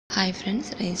Hi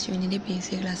friends, രജിസ്റ്റ്മെൻറ്റിൻ്റെ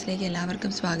PSC ക്ലാസ്സിലേക്ക്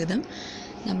എല്ലാവർക്കും സ്വാഗതം.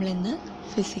 നമ്മളിന്ന്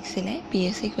ഫിസിക്സിലെ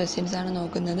PSC ക്വസ്റ്റ്യൻസാണ്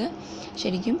നോക്കുന്നത്.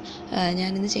 ശരിക്കും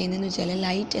ഞാനിന്ന് ചെയ്യുന്നതെന്ന് വെച്ചാൽ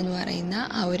ലൈറ്റ് എന്ന് പറയുന്ന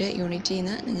ആ ഒരു യൂണിറ്റിൽ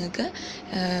നിന്ന് നിങ്ങൾക്ക്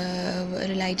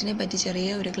ഒരു ലൈറ്റിനെ പറ്റി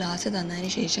ചെറിയ ഒരു ക്ലാസ്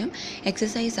തന്നതിന് ശേഷം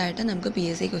എക്സസൈസായിട്ട് നമുക്ക്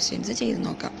PSC ക്വസ്റ്റ്യൻസ് ചെയ്ത്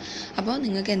നോക്കാം. അപ്പോൾ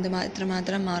നിങ്ങൾക്ക്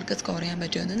എത്രമാത്രം മാർക്ക് സ്കോർ ചെയ്യാൻ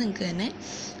പറ്റുമെന്ന് നിങ്ങൾക്ക് തന്നെ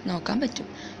നോക്കാൻ പറ്റും.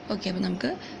 ഓക്കെ, അപ്പോൾ നമുക്ക്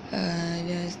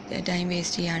ടൈം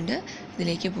വേസ്റ്റ് ചെയ്യാണ്ട്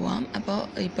ഇതിലേക്ക് പോവാം. അപ്പോൾ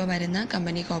ഇപ്പോൾ വരുന്ന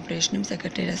കമ്പനി കോർപ്പറേഷനും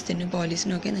സെക്രട്ടേറിയറ്റിനും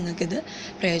പോലീസിനും ഒക്കെ നിങ്ങൾക്കിത്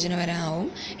പ്രയോജനകരമാവും.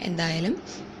 എന്തായാലും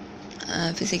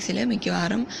ഫിസിക്സിൽ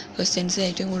മിക്കവാറും ക്വസ്റ്റ്യൻസ്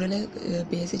ഏറ്റവും കൂടുതൽ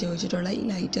PSC ചോദിച്ചിട്ടുള്ള ഈ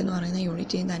ലൈറ്റ് എന്ന് പറയുന്ന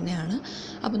യൂണിറ്റിയും തന്നെയാണ്.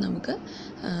 അപ്പോൾ നമുക്ക്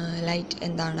ലൈറ്റ്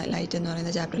എന്താണ്, ലൈറ്റ് എന്ന്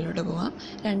പറയുന്ന ചാപ്റ്ററിലോട്ട് പോവാം.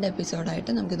 2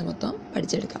 എപ്പിസോഡായിട്ട് നമുക്കിത് മൊത്തം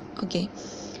പഠിച്ചെടുക്കാം. ഓക്കെ,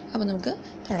 അപ്പോൾ നമുക്ക്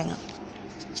തുടങ്ങാം.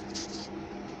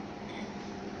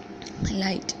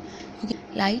 ലൈറ്റ്. ഓക്കെ,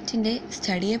 ലൈറ്റിൻ്റെ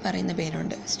സ്റ്റഡിയെ പറയുന്ന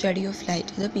പേരുണ്ട്, സ്റ്റഡി ഓഫ്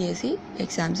ലൈറ്റ്. ഇത് PSC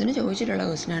എക്സാംസിന് ചോദിച്ചിട്ടുള്ള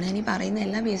ക്വസ്റ്റ്യനാണ്. ഇനി പറയുന്ന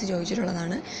എല്ലാം PSC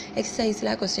ചോദിച്ചിട്ടുള്ളതാണ്. എക്സസൈസിൽ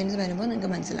ആ ക്വസ്റ്റ്യൻസ് വരുമ്പോൾ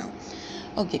നിങ്ങൾക്ക് മനസ്സിലാവും.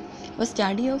 ഓക്കെ, അപ്പോൾ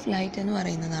സ്റ്റഡി ഓഫ് ലൈറ്റ് എന്ന്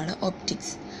പറയുന്നതാണ്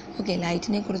ഒപ്റ്റിക്സ്. ഓക്കെ,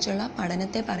 ലൈറ്റിനെ കുറിച്ചുള്ള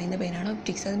പഠനത്തെ പറയുന്ന പേരാണ്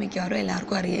ഒപ്റ്റിക്സ്. അത് മിക്കവാറും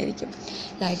എല്ലാവർക്കും അറിയായിരിക്കും.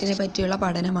 ലൈറ്റിനെ പറ്റിയുള്ള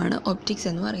പഠനമാണ് ഒപ്റ്റിക്സ്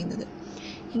എന്ന് പറയുന്നത്.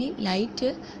 ഇനി ലൈറ്റ്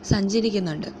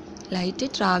സഞ്ചരിക്കുന്നുണ്ട്, ലൈറ്റ്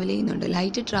ട്രാവൽ ചെയ്യുന്നുണ്ട്.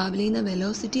 ലൈറ്റ് ട്രാവൽ ചെയ്യുന്ന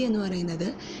വെലോസിറ്റി എന്ന് പറയുന്നത്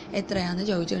എത്രയാണെന്ന്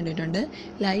ചോദിച്ചു കണ്ടിട്ടുണ്ട്.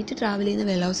 ലൈറ്റ് ട്രാവൽ ചെയ്യുന്ന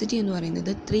വെലോസിറ്റി എന്ന്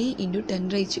പറയുന്നത് 3 ×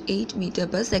 10⁸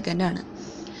 മീറ്റർ/സെക്കൻഡ് ആണ്.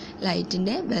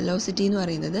 ലൈറ്റിൻ്റെ വെലോസിറ്റി എന്ന്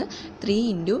പറയുന്നത് 3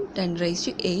 ×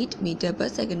 10⁸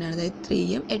 മീറ്റർ/സെക്കൻഡ് ആണ്. അതായത്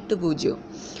 3ഉം 8 0.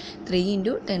 3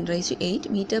 ×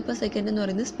 10⁸ മീറ്റർ/സെക്കൻഡ് എന്ന്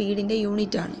പറയുന്നത് സ്പീഡിൻ്റെ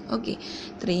യൂണിറ്റ് ആണ്. ഓക്കെ,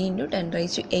 3 ×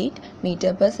 10⁸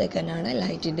 മീറ്റർ/സെക്കൻഡ് ആണ്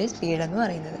ലൈറ്റിൻ്റെ സ്പീഡ് എന്ന്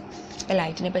പറയുന്നത്. അപ്പോൾ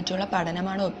ലൈറ്റിനെ പറ്റിയുള്ള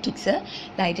പഠനമാണ് ഒപ്റ്റിക്സ്.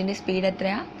 ലൈറ്റിൻ്റെ സ്പീഡ്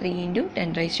എത്രയാണ്? 3 ×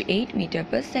 10⁸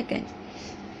 മീറ്റർ/സെക്കൻഡ്.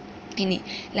 ഇനി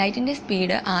ലൈറ്റിൻ്റെ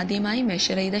സ്പീഡ് ആദ്യമായി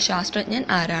മെഷർ ചെയ്ത ശാസ്ത്രജ്ഞൻ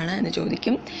ആരാണ് എന്ന്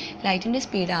ചോദിക്കും. ലൈറ്റിൻ്റെ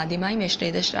സ്പീഡ് ആദ്യമായി മെഷർ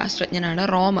ചെയ്ത ശാസ്ത്രജ്ഞനാണ്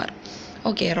റോമർ.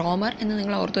 ഓക്കെ, റോമർ എന്ന്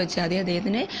നിങ്ങൾ ഓർത്ത് വെച്ചാൽ മതി.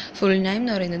 അദ്ദേഹത്തിൻ്റെ ഫുൾ നെയിം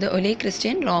എന്ന് പറയുന്നത് ഒലേ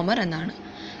ക്രിസ്റ്റ്യൻ റോമർ എന്നാണ്.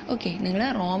 ഓക്കെ, നിങ്ങൾ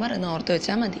റോമർ എന്ന് ഓർത്ത്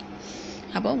വെച്ചാൽ മതി.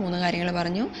 അപ്പോൾ 3 കാര്യങ്ങൾ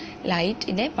പറഞ്ഞു.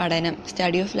 ലൈറ്റിൻ്റെ പഠനം,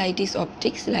 study of light is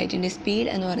optics. ലൈറ്റിൻ്റെ സ്പീഡ്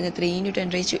എന്ന് പറയുന്നത് 3 ×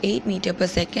 10⁸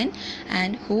 metre second.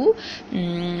 And who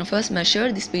first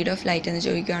measured the speed of light എന്ന്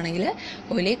ചോദിക്കുകയാണെങ്കിൽ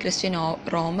ഒലേ ക്രിസ്റ്റ്യൻ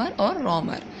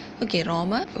റോമർ. ഓക്കെ,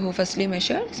 റോമർ who firstly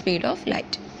measured speed of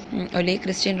light. ഒലേ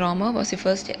Christian റോമർ was the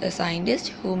first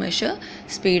scientist who measure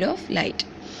speed of light.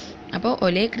 അപ്പോൾ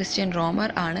ഒലേ Christian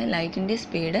റോമർ ആണ് ലൈറ്റിൻ്റെ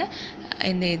സ്പീഡ്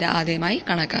എന്ത് ചെയ്ത് ആദ്യമായി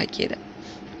കണക്കാക്കിയത്.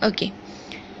 ഓക്കെ,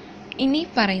 ഇനി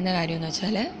പറയുന്ന കാര്യം എന്ന്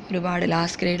വെച്ചാൽ ഒരുപാട്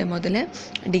ലാസ്റ്റ് ഗ്രേഡ് മുതൽ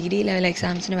ഡിഗ്രി ലെവൽ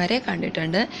എക്സാംസിന് വരെ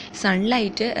കണ്ടിട്ടുണ്ട്.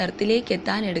 സൺലൈറ്റ് എർത്തിലേക്ക്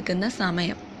എത്താൻ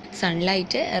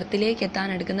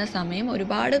എടുക്കുന്ന സമയം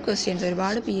ഒരുപാട് ക്വസ്റ്റ്യൻസ്,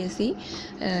 ഒരുപാട് PSC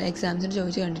എക്സാംസിന്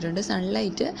ചോദിച്ച് കണ്ടിട്ടുണ്ട്.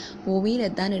 സൺലൈറ്റ് ഭൂമിയിൽ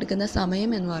എത്താൻ എടുക്കുന്ന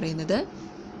സമയം എന്ന് പറയുന്നത്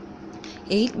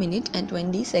 8 minutes and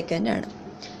 20 seconds ആണ്.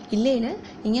 ഇല്ലെങ്കിൽ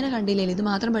ഇങ്ങനെ കണ്ടില്ലെങ്കിൽ ഇത്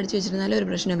മാത്രം പഠിച്ചു വെച്ചിരുന്നാലും ഒരു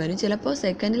പ്രശ്നം വരും. ചിലപ്പോൾ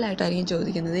സെക്കൻഡിലായിട്ടായിരിക്കും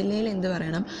ചോദിക്കുന്നത്. ഇല്ലെങ്കിൽ എന്ത്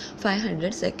പറയണം?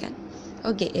 500 seconds.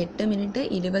 ഓക്കെ, 8 minutes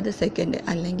 20 seconds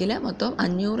അല്ലെങ്കിൽ മൊത്തം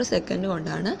 500 seconds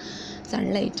കൊണ്ടാണ്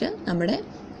സൺലൈറ്റ് നമ്മുടെ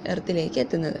എർത്തിലേക്ക്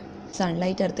എത്തുന്നത്.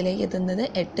 സൺലൈറ്റ് എർത്തിലേക്ക് എത്തുന്നത്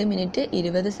 8 minutes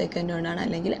 20 seconds കൊണ്ടാണ്,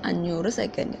 അല്ലെങ്കിൽ 500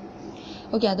 seconds.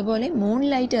 ഓക്കെ, അതുപോലെ മൂൺ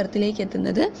ലൈറ്റ് എർത്തിലേക്ക്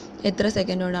എത്തുന്നത് എത്ര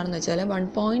സെക്കൻഡ് കൊണ്ടാണെന്ന് വെച്ചാൽ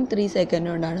 1.3 seconds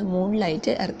കൊണ്ടാണ് മൂൺ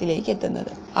ലൈറ്റ് എർത്തിലേക്ക്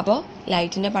എത്തുന്നത്. അപ്പോൾ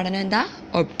ലൈറ്റിൻ്റെ പഠനം എന്താ?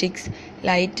 ഒപ്റ്റിക്സ്.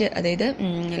 ലൈറ്റ്, അതായത്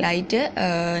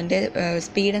ലൈറ്റിൻ്റെ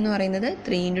സ്പീഡ് എന്ന് പറയുന്നത്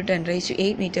 3 × 10⁸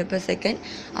 മീറ്റർ/സെക്കൻഡ്.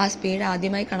 ആ സ്പീഡ്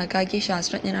ആദ്യമായി കണക്കാക്കിയ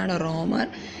ശാസ്ത്രജ്ഞനാണ് റോമർ.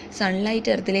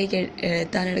 സൺലൈറ്റ് എർത്തിലേക്ക്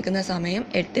എത്താനെടുക്കുന്ന സമയം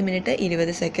 8 minutes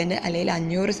 20 seconds അല്ലെങ്കിൽ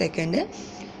 500 seconds.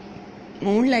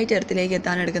 മൂൺ ലൈറ്റ് എർത്തിലേക്ക്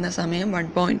എത്താനെടുക്കുന്ന സമയം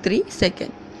 1.3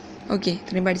 seconds. ഓക്കെ,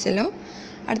 ഇത്രയും പഠിച്ചല്ലോ.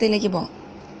 അടുത്തതിലേക്ക് പോകാം.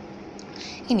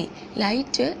 ഇനി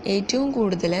ലൈറ്റ് ഏറ്റവും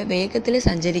കൂടുതൽ വേഗത്തിൽ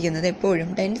സഞ്ചരിക്കുന്നത് എപ്പോഴും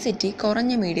ഡെൻസിറ്റി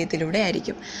കുറഞ്ഞ മീഡിയത്തിലൂടെ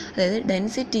ആയിരിക്കും. അതായത്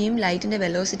ഡെൻസിറ്റിയും ലൈറ്റിൻ്റെ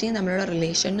വെലോസിറ്റിയും തമ്മിലുള്ള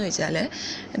റിലേഷൻ എന്ന് വെച്ചാൽ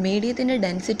മീഡിയത്തിൻ്റെ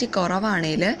ഡെൻസിറ്റി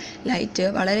കുറവാണെങ്കിൽ ലൈറ്റ്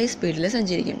വളരെ സ്പീഡിൽ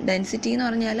സഞ്ചരിക്കും. ഡെൻസിറ്റി എന്ന്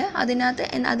പറഞ്ഞാൽ അതിനകത്ത്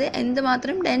അത്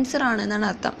എന്തുമാത്രം ഡെൻസറാണ് എന്നാണ്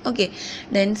അർത്ഥം. ഓക്കെ,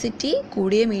 ഡെൻസിറ്റി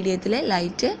കൂടിയ മീഡിയത്തിൽ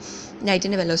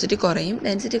ലൈറ്റിൻ്റെ വെലോസിറ്റി കുറയും.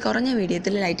 ഡെൻസിറ്റി കുറഞ്ഞ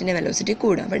മീഡിയത്തിൽ ലൈറ്റിൻ്റെ വെലോസിറ്റി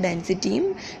കൂടും. അപ്പോൾ ഡെൻസിറ്റിയും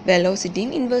വെലോസിറ്റിയും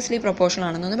ഇൻവേഴ്സ്ലി പ്രൊപ്പോർഷണൽ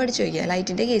ആണെന്നൊന്ന് പഠിച്ചു വയ്ക്കുക.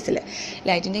 ലൈറ്റിൻ്റെ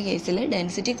കേസിൽ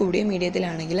ഡെൻസിറ്റി കൂടിയ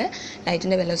മീഡിയത്തിലാണെങ്കിൽ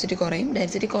ലൈറ്റിൻ്റെ വെലോസിറ്റി കുറയും.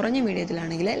 ഡെൻസിറ്റി കുറഞ്ഞ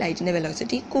മീഡിയത്തിലാണെങ്കിൽ ലൈറ്റിൻ്റെ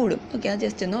വെലോസിറ്റി കൂടും. ഓക്കെ, അത്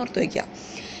ജസ്റ്റ് ഒന്ന് ഓർത്ത് വയ്ക്കുക.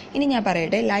 ഇനി ഞാൻ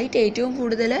പറയട്ടെ, ലൈറ്റ് ഏറ്റവും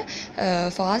കൂടുതൽ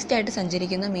ഫാസ്റ്റായിട്ട്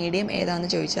സഞ്ചരിക്കുന്ന മീഡിയം ഏതാണെന്ന്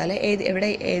ചോദിച്ചാൽ,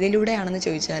 ഏതിലൂടെയാണെന്ന്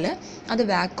ചോദിച്ചാൽ അത്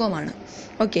വാക്വമാണ്.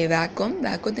 ഓക്കെ,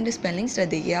 വാക്വത്തിൻ്റെ സ്പെല്ലിംഗ്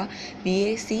ശ്രദ്ധിക്കുക.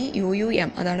 VACUUM,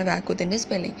 അതാണ് വാക്വത്തിൻ്റെ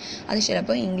സ്പെല്ലിംഗ്. അത്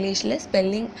ചിലപ്പോൾ ഇംഗ്ലീഷിൽ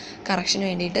സ്പെല്ലിംഗ് കറക്ഷന്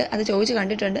വേണ്ടിയിട്ട് അത് ചോദിച്ച്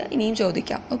കണ്ടിട്ടുണ്ട്, ഇനിയും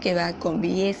ചോദിക്കാം. ഓക്കെ, വാക്വം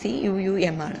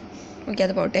VACUUM ആണ്. ഓക്കെ,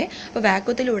 അത് പോട്ടെ. അപ്പോൾ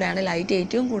വാക്വത്തിലൂടെയാണ് ലൈറ്റ്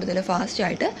ഏറ്റവും കൂടുതൽ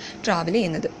ഫാസ്റ്റായിട്ട് ട്രാവൽ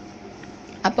ചെയ്യുന്നത്.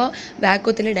 അപ്പോൾ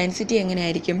വാക്വത്തിൽ ഡെൻസിറ്റി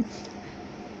എങ്ങനെയായിരിക്കും?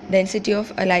 Density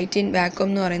of light in vacuum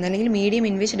എന്ന് പറയുന്നത്, അല്ലെങ്കിൽ medium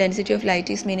in which density of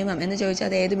light is minimum എന്ന് ചോദിച്ചാൽ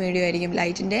അത് ഏത് മീഡിയം ആയിരിക്കും?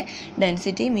 ലൈറ്റിൻ്റെ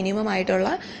ഡെൻസിറ്റി മിനിമം ആയിട്ടുള്ള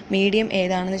മീഡിയം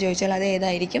ഏതാണെന്ന് ചോദിച്ചാൽ അത്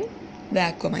ഏതായിരിക്കും?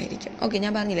 വാക്വം ആയിരിക്കും. ഓക്കെ,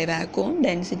 ഞാൻ പറഞ്ഞില്ലേ വാക്വവും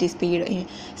ഡെൻസിറ്റി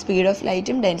സ്പീഡ് ഓഫ്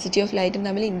ലൈറ്റും ഡെൻസിറ്റി ഓഫ് ലൈറ്റും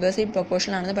തമ്മിൽ ഇൻവേഴ്സ്ലി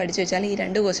പ്രൊപ്പോർഷണൽ ആണെന്ന് പഠിച്ചു വെച്ചാൽ ഈ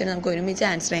രണ്ട് ക്വസ്റ്റ്യൻ നമുക്ക് ഒരുമിച്ച്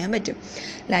ആൻസർ ചെയ്യാൻ പറ്റും.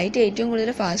 ലൈറ്റ് ഏറ്റവും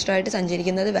കൂടുതൽ ഫാസ്റ്റായിട്ട്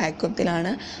സഞ്ചരിക്കുന്നത്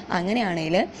വാക്വത്തിലാണ്.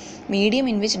 അങ്ങനെയാണെങ്കിൽ medium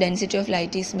in which density of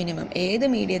light is minimum, ഏത്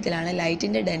മീഡിയത്തിലാണ്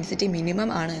ലൈറ്റിൻ്റെ ഡെൻസിറ്റി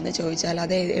മിനിമം ആണ് എന്ന് ചോദിച്ചാൽ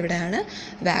അത് എവിടെയാണ്?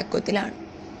 വാക്വത്തിലാണ്.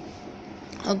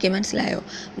 ഓക്കെ, മനസ്സിലായോ?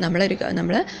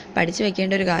 നമ്മൾ പഠിച്ചു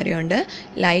വെക്കേണ്ട ഒരു കാര്യമുണ്ട്,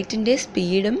 ലൈറ്റിൻ്റെ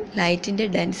സ്പീഡും ലൈറ്റിൻ്റെ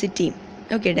ഡെൻസിറ്റിയും.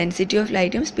 ഓക്കെ, ഡെൻസിറ്റി ഓഫ്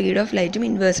ലൈറ്റും സ്പീഡ് ഓഫ് ലൈറ്റും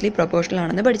ഇൻവേഴ്സ്ലി പ്രൊപ്പോർഷണൽ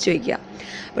ആണെന്ന് പഠിച്ചു വയ്ക്കുക.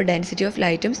 അപ്പോൾ ഡെൻസിറ്റി ഓഫ്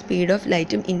ലൈറ്റും സ്പീഡ് ഓഫ്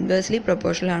ലൈറ്റും ഇൻവേഴ്സ്ലി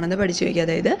പ്രൊപ്പോർഷണൽ ആണെന്ന് പഠിച്ചു വയ്ക്കുക.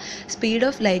 അതായത് speed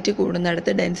of light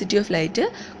കൂടുന്നിടത്ത് density of light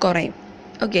കുറയും.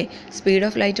 Okay, speed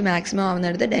of light maximum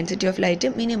ആവുന്നിടത്ത് density of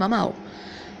light minimum ആവും.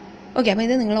 ഓക്കെ, അപ്പോൾ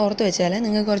ഇത് നിങ്ങൾ ഓർത്ത് വെച്ചാൽ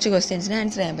നിങ്ങൾക്ക് കുറച്ച് ക്വസ്റ്റ്യൻസിന്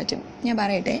ആൻസർ ചെയ്യാൻ പറ്റും. ഞാൻ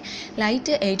പറയട്ടെ,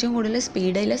 ലൈറ്റ് ഏറ്റവും കൂടുതൽ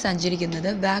സ്പീഡിൽ സഞ്ചരിക്കുന്നത്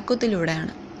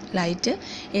വാക്വത്തിലൂടെയാണ്. ലൈറ്റ്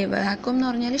വാക്വം എന്ന്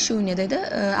പറഞ്ഞാൽ ശൂന്യം, അതായത്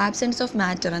ആബ്സെൻസ് ഓഫ്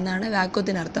മാറ്റർ എന്നാണ്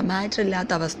വാക്വത്തിനർത്ഥം. മാറ്റർ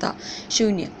ഇല്ലാത്ത അവസ്ഥ,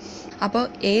 ശൂന്യം. അപ്പോൾ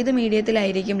ഏത്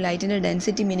മീഡിയത്തിലായിരിക്കും ലൈറ്റിൻ്റെ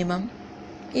ഡെൻസിറ്റി മിനിമം?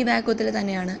 ഈ വാക്വത്തിൽ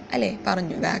തന്നെയാണ് അല്ലേ?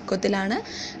 പറഞ്ഞു, വാക്വത്തിലാണ്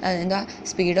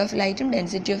സ്പീഡ് ഓഫ് ലൈറ്റും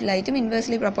ഡെൻസിറ്റി ഓഫ് ലൈറ്റും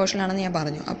ഇൻവേഴ്സ്ലി പ്രൊപ്പോർഷണൽ ആണെന്ന് ഞാൻ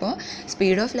പറഞ്ഞു. അപ്പോൾ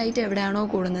സ്പീഡ് ഓഫ് ലൈറ്റ് എവിടെയാണോ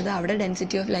കൂടുന്നത് അവിടെ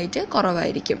ഡെൻസിറ്റി ഓഫ് ലൈറ്റ്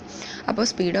കുറവായിരിക്കും. അപ്പോൾ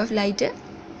സ്പീഡ് ഓഫ് ലൈറ്റ്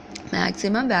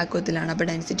മാക്സിമം വാക്വത്തിലാണ്, അപ്പോൾ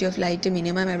ഡെൻസിറ്റി ഓഫ് ലൈറ്റ്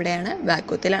മിനിമം എവിടെയാണ്?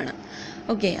 വാക്വത്തിലാണ്.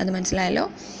 ഓക്കെ, അത് മനസ്സിലായല്ലോ.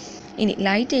 ഇനി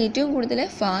ലൈറ്റ് ഏറ്റവും കൂടുതൽ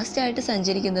ഫാസ്റ്റായിട്ട്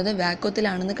സഞ്ചരിക്കുന്നത്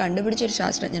വാക്വത്തിലാണെന്ന് കണ്ടുപിടിച്ചൊരു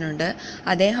ശാസ്ത്രജ്ഞനുണ്ട്.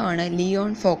 അദ്ദേഹമാണ്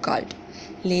ലിയോൺ ഫോക്കാൾട്ട്.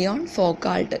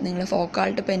 നിങ്ങൾ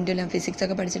ഫോക്കാൾട്ട് പെൻഡുലം, ഫിസിക്സ്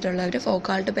ഒക്കെ പഠിച്ചിട്ടുള്ളവർ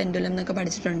ഫോക്കാൾട്ട് പെൻഡുലം എന്നൊക്കെ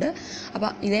പഠിച്ചിട്ടുണ്ട്. അപ്പോൾ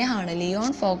ഇദ്ദേഹമാണ്,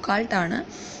 ലിയോൺ ഫോക്കാൾട്ടാണ്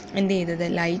എന്ത് ചെയ്തത്?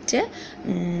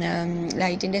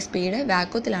 ലൈറ്റിൻ്റെ സ്പീഡ്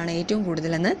വാക്വത്തിലാണ് ഏറ്റവും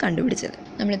കൂടുതലെന്ന് കണ്ടുപിടിച്ചത്.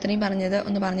 നമ്മൾ ഇത്രയും പറഞ്ഞത്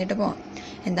ഒന്ന് പറഞ്ഞിട്ട് പോവാം.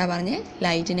 എന്താ പറഞ്ഞേ?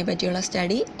 ലൈറ്റിനെ പറ്റിയുള്ള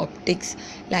സ്റ്റഡി, ഒപ്റ്റിക്സ്.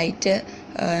 ലൈറ്റ്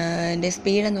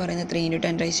സ്പീഡ് എന്ന് പറയുന്നത് 3 ×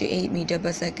 10⁸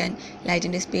 മീറ്റർ/സെക്കൻഡ്.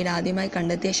 ലൈറ്റിൻ്റെ സ്പീഡ് ആദ്യമായി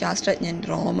കണ്ടെത്തിയ ശാസ്ത്രജ്ഞൻ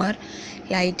റോമർ.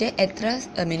 ലൈറ്റ് എത്ര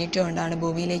മിനിറ്റ് കൊണ്ടാണ്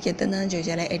ഭൂമിയിലേക്ക് എത്തുന്നതെന്ന്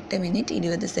ചോദിച്ചാൽ 8 മിനിറ്റ്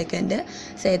 20 സെക്കൻഡ്.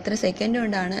 എത്ര സെക്കൻഡ്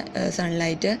കൊണ്ടാണ്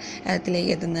സൺലൈറ്റ്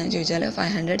എർത്തിലേക്ക് എത്തുന്നതെന്ന് ചോദിച്ചാൽ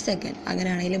 500 സെക്കൻഡ്.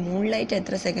 അങ്ങനെയാണെങ്കിൽ മൂൺ ലൈറ്റ്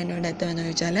എത്ര സെക്കൻഡ് കൊണ്ട് എത്തുമെന്ന്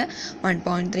ചോദിച്ചാൽ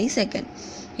 1.3 സെക്കൻഡ്.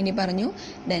 ഇനി പറഞ്ഞു,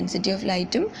 ഡെൻസിറ്റി ഓഫ്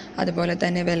ലൈറ്റും അതുപോലെ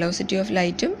തന്നെ വെലോസിറ്റി ഓഫ്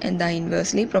ലൈറ്റും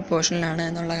ഇൻവേഴ്സ്ലി പ്രൊപ്പോർഷണൽ ആണ്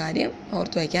എന്നുള്ള കാര്യം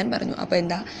ഓർത്ത് വയ്ക്കാൻ പറഞ്ഞു. അപ്പോൾ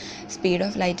സ്പീഡ്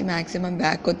ഓഫ് ലൈറ്റ് മാക്സിമം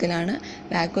വാക്വത്തിലാണ്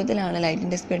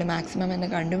ലൈറ്റിൻ്റെ സ്പീഡ് മാക്സിമം എന്ന്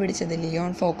കണ്ടുപിടിച്ചത്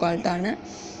ലിയോൺ ഫോക്കാൾട്ടാണ്.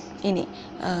 ഇനി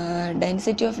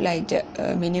ഡെൻസിറ്റി ഓഫ് ലൈറ്റ്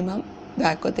മിനിമം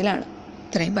വാക്വത്തിലാണ്.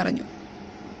 ഇത്രയും പറഞ്ഞു.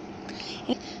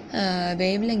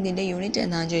 വേവ് ലെങ്തിൻ്റെ യൂണിറ്റ്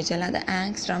എന്താണെന്ന് ചോദിച്ചാൽ അത്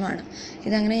ആങ്സ്ട്രം ആണ്.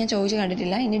 ഇതങ്ങനെ ഞാൻ ചോദിച്ച്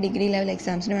കണ്ടിട്ടില്ല, ഇനി ഡിഗ്രി ലെവൽ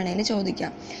എക്സാംസിന് വേണമെങ്കിൽ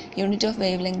ചോദിക്കാം. Unit of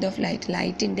wave length of light,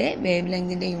 ലൈറ്റിൻ്റെ വേവ്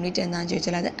ലെങ്തിൻ്റെ യൂണിറ്റ് എന്താണെന്ന്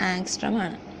ചോദിച്ചാൽ അത് ആങ്സ്ട്രം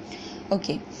ആണ്.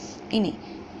 ഓക്കെ, ഇനി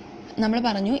നമ്മൾ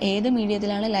പറഞ്ഞു ഏത്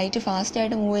മീഡിയത്തിലാണ് ലൈറ്റ്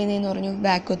ഫാസ്റ്റായിട്ട് മൂവ് ചെയ്യുന്നതെന്ന് പറഞ്ഞു?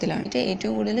 വാക്വത്തിലാണ്.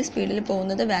 ഏറ്റവും കൂടുതൽ സ്പീഡിൽ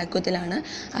പോകുന്നത് വാക്വത്തിലാണ്.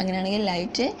 അങ്ങനെയാണെങ്കിൽ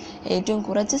ലൈറ്റ് ഏറ്റവും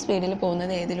കുറച്ച് സ്പീഡിൽ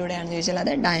പോകുന്നത് ഏതിലൂടെയാണെന്ന് ചോദിച്ചാൽ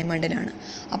അത് ഡയമണ്ടിലാണ്.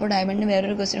 അപ്പോൾ ഡയമണ്ടിന്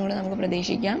വേറൊരു ക്വസ്റ്റ്യൻ കൂടെ നമുക്ക്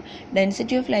പ്രതീക്ഷിക്കാം.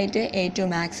 ഡെൻസിറ്റി ഓഫ് ലൈറ്റ് ഏറ്റവും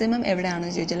മാക്സിമം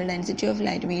എവിടെയാണെന്ന് ചോദിച്ചാൽ density of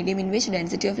light, medium in which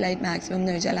density of light maximum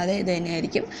എന്ന് ചോദിച്ചാൽ അത് ഇത്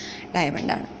തന്നെയായിരിക്കും,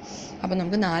 ഡയമണ്ടാണ്. അപ്പോൾ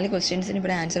നമുക്ക് 4 ക്വസ്റ്റ്യൻസിന്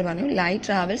ഇവിടെ ആൻസർ പറഞ്ഞു. Light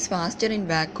travels faster in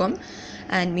vacuum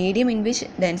and medium in which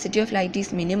density of light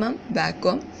is minimum,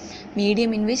 vacuum.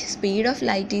 Medium in which speed of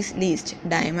light is least,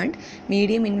 diamond.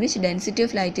 Medium in which density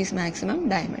of light is maximum,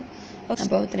 diamond.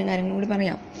 അപ്പോൾ ഇത്രയും കാര്യങ്ങൾ കൂടി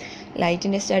പറയാം.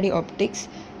 ലൈറ്റിൻ്റെ study, optics.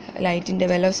 ലൈറ്റിൻ്റെ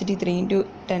velocity 3 ×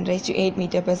 10⁸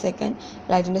 metre second.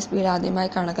 ലൈറ്റിൻ്റെ speed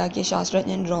ആദ്യമായി കണക്കാക്കിയ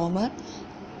ശാസ്ത്രജ്ഞൻ റോമർ.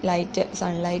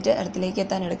 സൺലൈറ്റ് എർത്തിലേക്ക്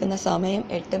എത്താൻ എടുക്കുന്ന സമയം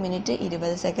 8 മിനിറ്റ്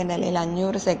 20 സെക്കൻഡ് അല്ലെങ്കിൽ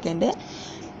 500 സെക്കൻഡ്.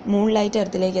 മൂൺ ലൈറ്റ്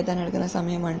എർത്തിലേക്ക് എത്താൻ എടുക്കുന്ന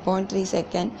സമയം 1.3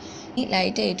 സെക്കൻഡ്. ഈ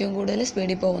ലൈറ്റ് ഏറ്റവും കൂടുതൽ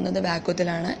സ്പീഡിൽ പോകുന്നത്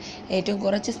വാക്വത്തിലാണ്, ഏറ്റവും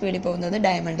കുറച്ച് സ്പീഡിൽ പോകുന്നത്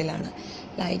ഡയമണ്ടിലാണ്.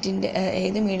 ലൈറ്റിൻ്റെ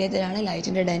ഏത് മീഡിയത്തിലാണ്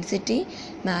ലൈറ്റിൻ്റെ ഡെൻസിറ്റി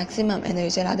മാക്സിമം എന്ന്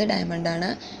ചോദിച്ചാൽ അത് ഡയമണ്ടാണ്.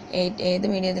 ഏത്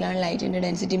മീഡിയത്തിലാണ് ലൈറ്റിൻ്റെ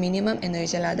ഡെൻസിറ്റി മിനിമം എന്ന്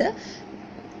ചോദിച്ചാൽ അത്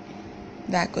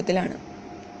വാക്വത്തിലാണ്.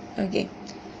 ഓക്കെ,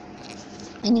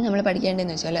 ഇനി നമ്മൾ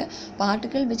പഠിക്കേണ്ടതെന്ന് വെച്ചാൽ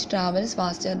particle which travels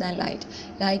faster than light.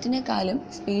 ലൈറ്റിനേക്കാളും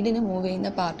സ്പീഡിന് move ചെയ്യുന്ന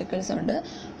പാർട്ടിക്കിൾസ് ഉണ്ട്.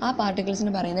 ആ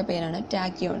പാർട്ടിക്കിൾസിന് പറയുന്ന പേരാണ്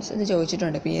ടാക്യോൺസ്. ഇത്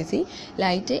ചോദിച്ചിട്ടുണ്ട് PSC.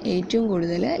 ലൈറ്റ് ഏറ്റവും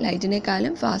കൂടുതൽ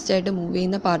ലൈറ്റിനേക്കാളും ഫാസ്റ്റായിട്ട് മൂവ്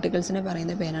ചെയ്യുന്ന പാർട്ടിക്കിൾസിന്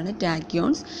പറയുന്ന പേരാണ്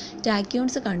ടാക്യോൺസ്.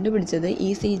 ടാക്യോൺസ് കണ്ടുപിടിച്ചത്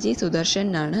ECG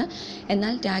സുദർശനാണ്.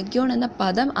 എന്നാൽ ടാക്യോൺ എന്ന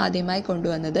പദം ആദ്യമായി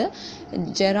കൊണ്ടുവന്നത്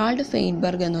ജെറാൾഡ്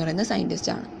ഫെയിൻബർഗ് എന്ന് പറയുന്ന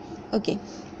സയൻറ്റിസ്റ്റാണ്. ഓക്കെ,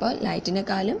 അപ്പോൾ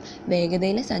ലൈറ്റിനേക്കാളും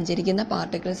വേഗതയിൽ സഞ്ചരിക്കുന്ന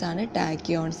പാർട്ടിക്കിൾസാണ്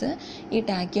ടാക്യോൺസ്. ഈ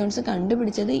ടാക്യോൺസ്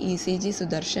കണ്ടുപിടിച്ചത് ECG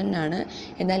സുദർശനാണ്.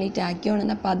 എന്നാൽ ഈ ടാക്യോൺ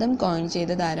എന്ന പദം കോയിൻ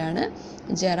ചെയ്തത് ആരാണ്?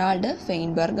 ജെറാൾഡ്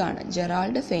ഫെയിൻബർഗ് ആണ്.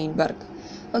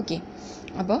 ഓക്കെ,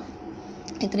 അപ്പോൾ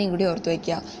ഇത്രയും കൂടി ഓർത്ത്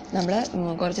വയ്ക്കുക. നമ്മൾ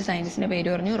കുറച്ച് സയൻറ്റിസ്റ്റിൻ്റെ പേര്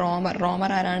പറഞ്ഞു.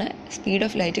 റോമർ ആരാണ്? സ്പീഡ്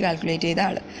ഓഫ് ലൈറ്റ് കാൽക്കുലേറ്റ് ചെയ്ത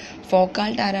ആൾ.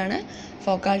 ഫോക്കാൾട്ട് ആരാണ്?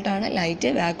 ഫോക്കാൾട്ടാണ് ലൈറ്റ്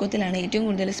വാക്വത്തിലാണ് ഏറ്റവും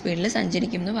കൂടുതൽ സ്പീഡിൽ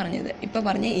സഞ്ചരിക്കും എന്ന് പറഞ്ഞത്. ഇപ്പോൾ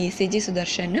പറഞ്ഞ ECG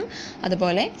സുദർശനും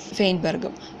അതുപോലെ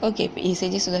ഫെയിൻബർഗും. Okay,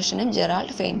 ECG സുദർശനും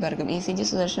Gerald ഫെയിൻബർഗും. ECG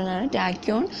സുദർശനാണ്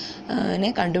ടാക്യോണിനെ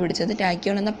കണ്ടുപിടിച്ചത്.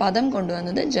 ടാക്യോൺ എന്ന പദം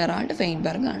കൊണ്ടുവന്നത് ജെറാൾഡ്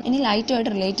ഫെയിൻബർഗ് ആണ്. ഇനി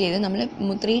ലൈറ്റുമായിട്ട് റിലേറ്റ് ചെയ്ത് നമ്മൾ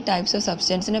 3 ടൈപ്സ് ഓഫ്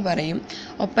സബ്സ്റ്റൻസിനെ പറയും.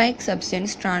 Opaque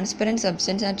substance, transparent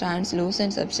substance and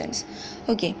translucent substance.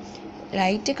 Okay,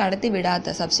 light കടത്തി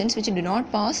വിടാത്ത substance which do not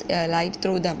pass light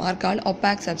through them are called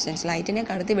opaque substance. ലൈറ്റിനെ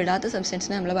കടത്തി വിടാത്ത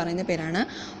സബ്സ്റ്റൻസിനെ നമ്മൾ പറയുന്ന പേരാണ്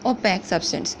ഒപ്പാക്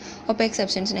സബ്സ്റ്റൻസ്. ഒപ്പാക്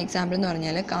സബ്സ്റ്റൻസിന് എക്സാമ്പിൾ എന്ന്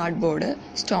പറഞ്ഞാൽ കാർഡ്ബോർഡ്,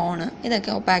 സ്റ്റോണ്,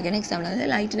 ഇതൊക്കെ ഒപ്പാക്കിന് എക്സാമ്പിൾ.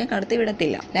 അതായത് ലൈറ്റിനെ കടത്തി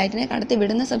വിടത്തില്ല. ലൈറ്റിനെ കടത്തി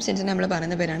വിടുന്ന സബ്സ്റ്റൻസിനെ നമ്മൾ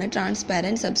പറയുന്ന പേരാണ്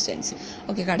ട്രാൻസ്പാരൻറ്റ് സബ്സ്റ്റൻസ്.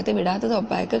 ഓക്കെ, കടത്തി വിടാത്തത്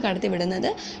ഒപ്പാക്, കടത്തി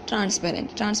വിടുന്നത്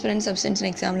ട്രാൻസ്പെറൻറ്റ്. ട്രാൻസ്പെറൻറ്റ്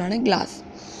സബ്സ്റ്റൻസിന് എക്സാമ്പിളാണ് ഗ്ലാസ്.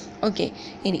 ഓക്കെ,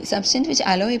 ഇനി substance which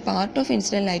hello A part of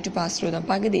incident light to pass through them,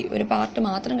 പകുതി ഒരു പാർട്ട്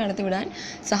മാത്രം കടത്തി വിടാൻ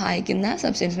സഹായിക്കുന്ന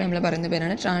സബ്സ്റ്റൻസിന് നമ്മൾ പറയുന്ന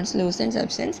പേരാണ് ട്രാൻസ്ലൂസൻറ്റ്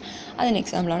സബ്സ്റ്റൻസ്. അതിന്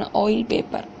എക്സാമ്പിളാണ് ഓയിൽ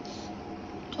പേപ്പർ.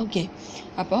 ഓക്കെ,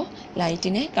 അപ്പോൾ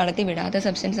ലൈറ്റിനെ കടത്തി വിടാത്ത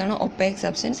സബ്സ്റ്റൻസാണ് ഒപ്പാക്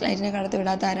സബ്സ്റ്റൻസ്. ലൈറ്റിനെ കടത്തി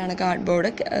വിടാത്ത ആരാണ്?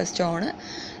 Cardboard, stone,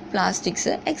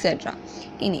 plastics etcetera.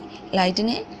 ഇനി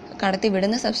ലൈറ്റിനെ കടത്തി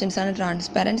വിടുന്ന സബ്സ്റ്റൻസാണ്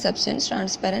ട്രാൻസ്പാരൻറ്റ് സബ്സ്റ്റൻസ്.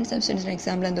 ട്രാൻസ്പാരൻറ്റ് സബ്സ്റ്റൻസിന്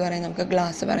എക്സാമ്പിൾ എന്ത് പറയാം? നമുക്ക്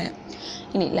ഗ്ലാസ് പറയാം.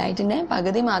 ഇനി ലൈറ്റിൻ്റെ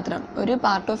പകുതി മാത്രം, ഒരു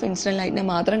പാർട്ട് ഓഫ് ഇൻസിഡൻറ്റ് ലൈറ്റിനെ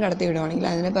മാത്രം കടത്തി വിടുവാണെങ്കിൽ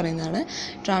അതിനെ പറയുന്നതാണ്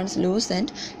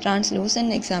ട്രാൻസ്ലൂസൻറ്റ്.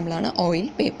 ട്രാൻസ്ലൂസൻറ്റ് എക്സാമ്പിളാണ് ഓയിൽ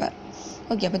പേപ്പർ.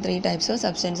 ഓക്കെ, അപ്പോൾ 3 ടൈപ്സ് ഓഫ്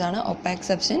സബ്സ്റ്റൻസ് ആണ്: opaque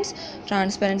substance,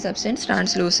 transparent substance,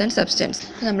 translucent substance.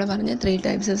 നമ്മൾ പറഞ്ഞ 3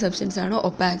 ടൈപ്സ് ഓഫ് സബ്സ്റ്റൻസ് ആണ്: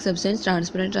 opaque substance,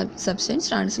 transparent substance,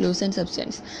 translucent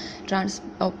substance.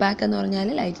 Opaque എന്ന് പറഞ്ഞാൽ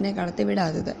ലൈറ്റിനെ കടത്തി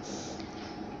വിടാത്തത്.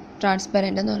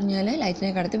 ട്രാൻസ്പെറൻറ്റ് എന്ന് പറഞ്ഞാൽ ലൈറ്റിനെ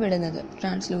കടത്തി വിടുന്നത്.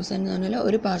 ട്രാൻസ്ലൂസൻറ്റ് എന്ന് പറഞ്ഞാൽ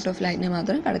ഒരു പാർട്ട് ഓഫ് ലൈറ്റിനെ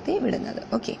മാത്രം കടത്തി വിടുന്നത്.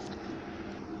 ഓക്കെ,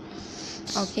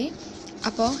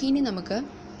 അപ്പോൾ ഇനി നമുക്ക്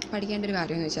പഠിക്കേണ്ട ഒരു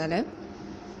കാര്യം എന്ന് വെച്ചാൽ,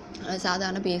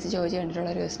 സാധാരണ PSC ചോദിച്ചു കണ്ടിട്ടുള്ള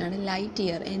ഒരു ക്വസ്റ്റ്യനാണ് ലൈറ്റ്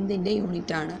ഇയർ എന്തിൻ്റെ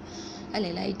യൂണിറ്റാണ് അല്ലേ?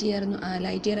 ലൈറ്റ്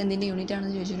ഇയർ എന്തിൻ്റെ യൂണിറ്റ്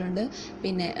ആണെന്ന് ചോദിച്ചിട്ടുണ്ട്.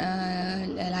 പിന്നെ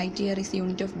light year is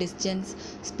unit of distance,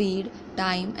 speed,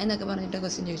 time എന്നൊക്കെ പറഞ്ഞിട്ട്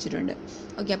ക്വസ്റ്റ്യൻ ചോദിച്ചിട്ടുണ്ട്.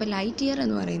 ഓക്കെ, അപ്പോൾ ലൈറ്റ് ഇയർ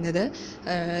എന്ന് പറയുന്നത്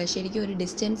ശരിക്കും ഒരു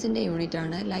ഡിസ്റ്റൻസിൻ്റെ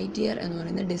യൂണിറ്റാണ്. ലൈറ്റ് ഇയർ എന്ന്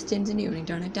പറയുന്നത് ഡിസ്റ്റൻസിൻ്റെ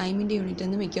യൂണിറ്റാണ്. ടൈമിൻ്റെ യൂണിറ്റ്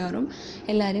എന്ന് മിക്കവാറും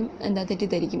എല്ലാവരും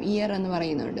തെറ്റിദ്ധരിക്കും, ഇയർ എന്ന്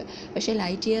പറയുന്നുണ്ട്. പക്ഷേ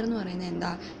ലൈറ്റ് ഇയർ എന്ന് പറയുന്നത്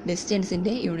എന്താ?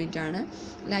 ഡിസ്റ്റൻസിൻ്റെ യൂണിറ്റാണ്.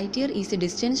 Light year is A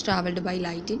distance travelled by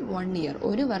light in 1 year.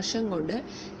 ഒരു വർഷം കൊണ്ട്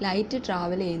ലൈറ്റ്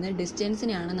ട്രാവൽ ചെയ്യുന്ന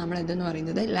ഡിസ്റ്റൻസിനെയാണ് നമ്മൾ എന്തെന്ന്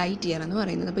പറയുന്നത്? ലൈറ്റ് ഇയർ എന്ന്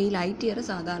പറയുന്നത്. അപ്പോൾ ഈ ലൈറ്റ് ഇയർ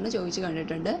സാധാരണ ചോദിച്ച്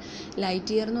കണ്ടിട്ടുണ്ട്.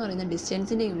 ലൈറ്റ് ഇയർ എന്ന് പറയുന്ന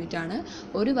ഡിസ്റ്റൻസിൻ്റെ യൂണിറ്റാണ്.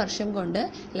 ഒരു വർഷം കൊണ്ട്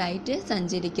ലൈറ്റ്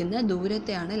സഞ്ചരിക്കുന്ന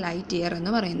ദൂരത്തെയാണ് ലൈറ്റ് ഇയർ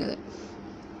എന്ന് പറയുന്നത്.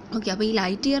 ഓക്കെ, അപ്പോൾ ഈ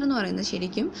ലൈറ്റ് ഇയർ എന്ന് പറയുന്നത്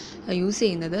ശരിക്കും യൂസ്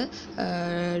ചെയ്യുന്നത്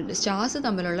സ്റ്റാർസ്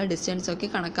തമ്മിലുള്ള ഡിസ്റ്റൻസൊക്കെ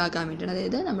കണക്കാക്കാൻ വേണ്ടിയിട്ടാണ്.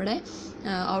 അതായത് നമ്മുടെ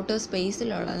ഔട്ടർ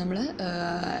സ്പേസിലുള്ള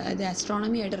അത്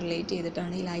ആസ്ട്രോണമിയായിട്ട് റിലേറ്റ്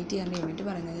ചെയ്തിട്ടാണ് ഈ ലൈറ്റ് ഇയറിൻ്റെ യൂണിറ്റ്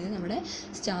പറയുന്നത്. അതായത് നമ്മുടെ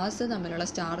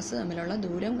സ്റ്റാർസ് തമ്മിലുള്ള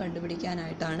ദൂരം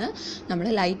കണ്ടുപിടിക്കാനായിട്ടാണ് നമ്മൾ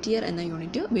ലൈറ്റ് ഇയർ എന്ന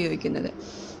യൂണിറ്റ് ഉപയോഗിക്കുന്നത്.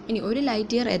 ഇനി ഒരു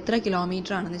ലൈറ്റ് ഇയർ എത്ര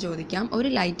കിലോമീറ്റർ ആണെന്ന് ചോദിക്കാം. ഒരു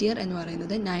ലൈറ്റ് ഇയർ എന്ന്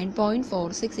പറയുന്നത്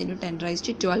 9.46 ×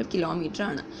 10⁻12 കിലോമീറ്റർ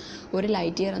ആണ്. ഒരു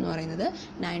ലൈറ്റ് ഇയർ എന്ന് പറയുന്നത്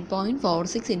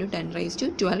 9.46 ×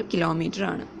 10⁻12 കിലോമീറ്റർ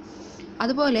ആണ്.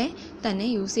 അതുപോലെ തന്നെ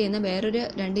യൂസ് ചെയ്യുന്ന വേറൊരു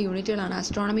 2 യൂണിറ്റുകളാണ്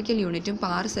ആസ്ട്രോണമിക്കൽ യൂണിറ്റും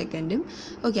പാർ സെക്കൻഡും.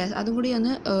 ഓക്കെ, അതും കൂടി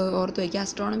ഒന്ന് ഓർത്ത് വയ്ക്കുക.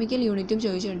 ആസ്ട്രോണമിക്കൽ യൂണിറ്റും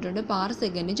ചോദിച്ചു കണ്ടിട്ടുണ്ട്, പാർ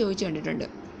സെക്കൻഡും ചോദിച്ചു കണ്ടിട്ടുണ്ട്.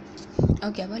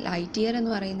 ഓക്കെ, അപ്പോൾ ലൈറ്റ് ഇയർ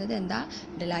എന്ന് പറയുന്നത് എന്താ?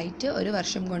 ലൈറ്റ് ഒരു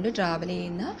വർഷം കൊണ്ട് ട്രാവൽ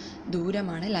ചെയ്യുന്ന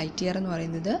ദൂരമാണ് ലൈറ്റ് ഇയർ എന്ന്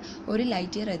പറയുന്നത്. ഒരു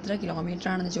ലൈറ്റ് ഇയർ എത്ര കിലോമീറ്റർ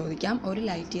ആണെന്ന് ചോദിക്കാം. ഒരു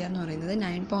ലൈറ്റ് ഇയർ എന്ന് പറയുന്നത്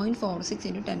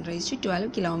 9.46 × 10⁻12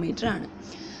 കിലോമീറ്റർ ആണ്.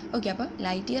 ഓക്കെ, അപ്പോൾ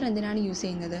ലൈറ്റ് ഇയർ എന്തിനാണ് യൂസ്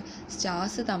ചെയ്യുന്നത്?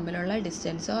 സ്റ്റാർസ് തമ്മിലുള്ള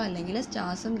ഡിസ്റ്റൻസോ അല്ലെങ്കിൽ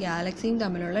സ്റ്റാർസും ഗാലക്സിയും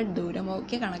തമ്മിലുള്ള ദൂരമോ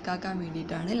ഒക്കെ കണക്കാക്കാൻ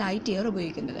വേണ്ടിയിട്ടാണ് ലൈറ്റ് ഇയർ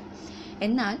ഉപയോഗിക്കുന്നത്.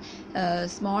 എന്നാൽ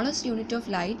smallest unit of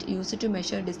light use to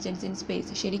measure distance in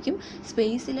space. ശരിക്കും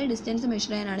സ്പേസിലെ ഡിസ്റ്റൻസ്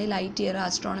മെഷർ ചെയ്യാനാണ് ലൈറ്റ് ഇയർ,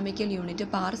 ആസ്ട്രോണമിക്കൽ യൂണിറ്റ്,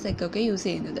 പാർ സെക്കൊക്കെ യൂസ്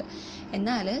ചെയ്യുന്നത്.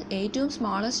 എന്നാൽ ഏറ്റവും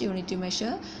smallest unit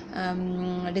measure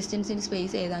distance in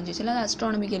space ഏതാണെന്ന് ചോദിച്ചാൽ അത്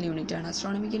ആസ്ട്രോണമിക്കൽ യൂണിറ്റാണ്.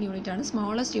 ആസ്ട്രോണമിക്കൽ യൂണിറ്റാണ്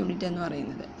സ്മോളസ്റ്റ് യൂണിറ്റ് എന്ന്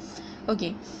പറയുന്നത്.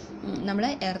 ഓക്കെ, നമ്മൾ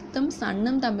എർത്തും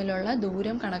സണ്ണും തമ്മിലുള്ള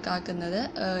ദൂരം കണക്കാക്കുന്നത്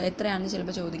എത്രയാണെന്ന്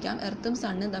ചിലപ്പോൾ ചോദിക്കാം. എർത്തും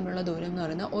സണ്ണും തമ്മിലുള്ള ദൂരം എന്ന്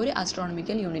പറയുന്നത് 1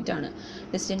 ആസ്ട്രോണമിക്കൽ യൂണിറ്റ് ആണ്.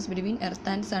 Distance between earth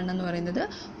and sun എന്ന് പറയുന്നത്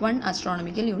 1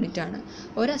 ആസ്ട്രോണമിക്കൽ യൂണിറ്റ് ആണ്.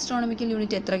 ഒരു ആസ്ട്രോണമിക്കൽ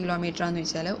യൂണിറ്റ് എത്ര കിലോമീറ്റർ ആണെന്ന്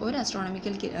ചോദിച്ചാൽ ഒരു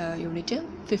ആസ്ട്രോണമിക്കൽ യൂണിറ്റ്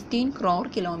 15 crore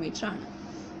കിലോമീറ്റർ ആണ്.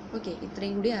 ഓക്കെ,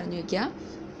 ഇത്രയും കൂടി അറിഞ്ഞു വയ്ക്കുക.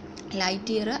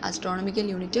 ലൈറ്റ് ഇയർ, അസ്ട്രോണമിക്കൽ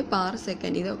യൂണിറ്റ്, പാർ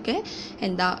സെക്കൻഡ്,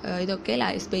 ഇതൊക്കെ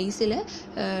സ്പേസിൽ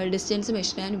ഡിസ്റ്റൻസ്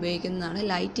മെഷർ ചെയ്യാൻ ഉപയോഗിക്കുന്നതാണ്.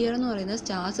 ലൈറ്റ് ഇയർ എന്ന് പറയുന്നത്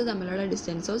സ്റ്റാർസ് തമ്മിലുള്ള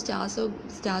ഡിസ്റ്റൻസോ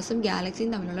സ്റ്റാർസും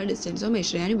ഗാലക്സിയും തമ്മിലുള്ള ഡിസ്റ്റൻസോ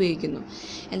മെഷർ ചെയ്യാൻ ഉപയോഗിക്കുന്നു.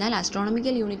 എന്നാൽ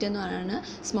അസ്ട്രോണമിക്കൽ യൂണിറ്റ് എന്ന് പറയുന്നത്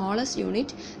smallest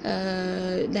unit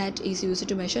that is used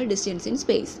to measure distance in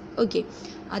space. Okay,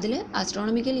 അതിൽ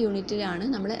അസ്ട്രോണമിക്കൽ യൂണിറ്റിലാണ്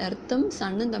നമ്മൾ എർത്തും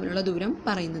സണ്ണും തമ്മിലുള്ള ദൂരം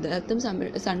പറയുന്നത്. എർത്തും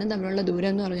സണ്ണും തമ്മിലുള്ള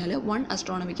ദൂരം എന്ന് പറഞ്ഞാൽ 1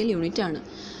 അസ്ട്രോണമിക്കൽ യൂണിറ്റ് ആണ്.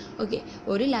 ഓക്കെ,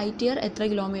 ഒരു ലൈറ്റ് ഇയർ എത്ര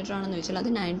കിലോമീറ്റർ ആണെന്ന് വെച്ചാൽ അത്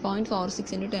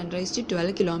 9.46 ×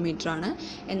 10⁻12 കിലോമീറ്റർ ആണ്.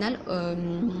 എന്നാൽ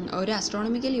ഒരു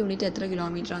അസ്ട്രോണമിക്കൽ യൂണിറ്റ് എത്ര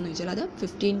കിലോമീറ്റർ ആണെന്ന് വെച്ചാൽ അത്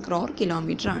 15 crore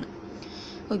കിലോമീറ്റർ ആണ്.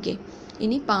 ഓക്കെ,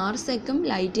 ഇനി പാർസെക്കും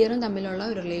ലൈറ്റ് ഇയറും തമ്മിലുള്ള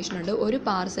ഒരു റിലേഷൻ ഉണ്ട്. ഒരു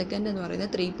പാർസെക്കൻഡ് എന്ന്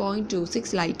പറയുന്നത്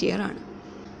 3.26 ലൈറ്റ് ഇയർ ആണ്.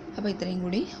 അപ്പോൾ ഇത്രയും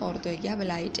കൂടി ഓർത്ത് വയ്ക്കുക. അപ്പോൾ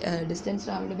distance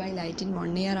travelled by light in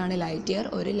 1 year ആണ് ലൈറ്റ് ഇയർ.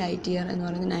 ഒരു ലൈറ്റ് ഇയർ എന്ന്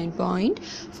പറയുന്നത്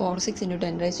 9.46 ×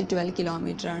 10⁻12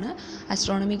 കിലോമീറ്റർ ആണ്.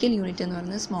 അസ്ട്രോണമിക്കൽ യൂണിറ്റ് എന്ന്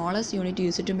പറയുന്നത് smallest unit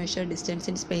use to measure distance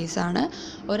in space ആണ്.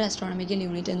 ഒരു അസ്ട്രോണമിക്കൽ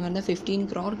യൂണിറ്റ് എന്ന് പറയുന്നത് 15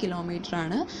 crore കിലോമീറ്റർ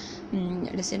ആണ്.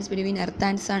 Distance between earth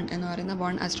and sun എന്ന് പറയുന്ന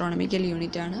 1 അസ്ട്രോണമിക്കൽ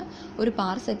യൂണിറ്റ് ആണ്. ഒരു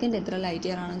പാർ സെക്കൻഡ് എത്ര ലൈറ്റ്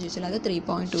ഇയർ ആണെന്ന് ചോദിച്ചാൽ അത്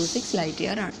 3.26 ലൈറ്റ്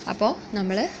ഇയർ ആണ്. അപ്പോൾ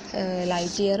നമ്മൾ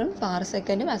ലൈറ്റ് ഇയറും പാർ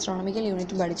സെക്കൻഡും അസ്ട്രോണമിക്കൽ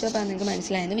യൂണിറ്റും പഠിച്ചു. അപ്പോൾ നിങ്ങൾക്ക്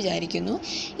മനസ്സിലായെന്ന് വിചാരിക്കുന്നു.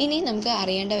 ഇനി നമുക്ക്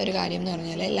അറിയേണ്ട ഒരു കാര്യം എന്ന്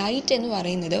പറഞ്ഞാൽ ലൈറ്റ് എന്ന്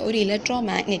പറയുന്നത് ഒരു ഇലക്ട്രോ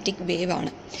മാഗ്നറ്റിക് വേവ്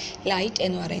ആണ്. ലൈറ്റ്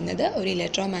എന്ന് പറയുന്നത് ഒരു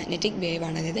ഇലക്ട്രോ മാഗ്നറ്റിക് വേവ്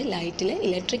ആണ്. അതായത് ലൈറ്റിൽ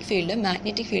ഇലക്ട്രിക് ഫീൽഡും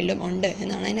മാഗ്നറ്റിക് ഫീൽഡും ഉണ്ട്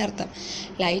എന്നാണ് അതിനർത്ഥം.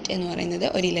 ലൈറ്റ് എന്ന് പറയുന്നത്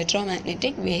ഒരു ഇലക്ട്രോ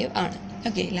മാഗ്നറ്റിക് വേവ് ആണ്.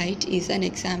 Okay, light is an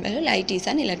example. Light is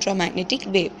an electro magnetic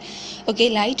wave. Okay,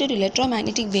 light ഒരു ഇലക്ട്രോ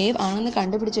മാഗ്നറ്റിക് വേവ് ആണെന്ന്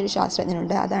കണ്ടുപിടിച്ചൊരു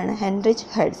ശാസ്ത്രജ്ഞനുണ്ട്. അതാണ്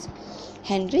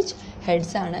ഹെൻറിച്ച്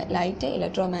ഹെഡ്സ് ആണ് ലൈറ്റ്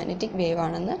ഇലക്ട്രോ മാഗ്നറ്റിക് വേവ്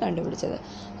ആണെന്ന് കണ്ടുപിടിച്ചത്.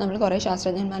 നമ്മൾ കുറേ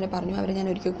ശാസ്ത്രജ്ഞന്മാരെ പറഞ്ഞു, അവരെ ഞാൻ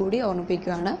ഒരിക്കൽ കൂടി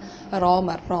ഓർമ്മിപ്പിക്കുകയാണ്.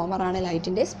 റോമറാണ്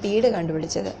ലൈറ്റിൻ്റെ സ്പീഡ്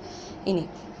കണ്ടുപിടിച്ചത്. ഇനി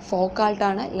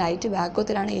ഫോക്കാൾട്ടാണ് ലൈറ്റ്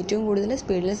വാക്വത്തിലാണ് ഏറ്റവും കൂടുതൽ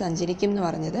സ്പീഡിൽ സഞ്ചരിക്കും എന്ന്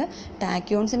പറഞ്ഞത്.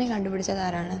 ടാക്യോൺസിനെ കണ്ടുപിടിച്ചത്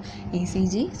ആരാണ്?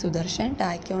 ECG സുദർശൻ.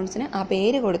 ടാക്യോൺസിന് ആ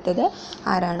പേര് കൊടുത്തത്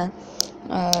ആരാണ്?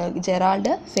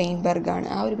 ജെറാൾഡ് ഫെയിൻബർഗ് ആണ്.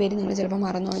 ആ ഒരു പേര് നിങ്ങൾ ചിലപ്പോൾ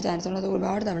മറന്നു പോകാൻ ചാൻസ് ഉള്ളത്,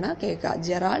 ഒരുപാട് തവണ കേൾക്കുക.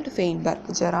 ജെറാൾഡ്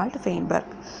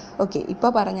ഫെയിൻബർഗ്. ഓക്കെ,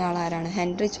 ഇപ്പോൾ പറഞ്ഞ ആളാരാണ്?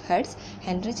 ഹെൻറിച്ച്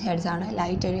ഹെഡ്സ് ആണ്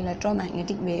ലൈറ്റ് ഒരു ഇലക്ട്രോ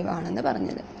മാഗ്നറ്റിക് വേവ് ആണെന്ന്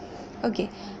പറഞ്ഞത്. ഓക്കെ,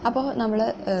 അപ്പോൾ നമ്മൾ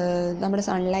നമ്മുടെ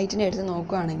സൺലൈറ്റിനെ എടുത്ത്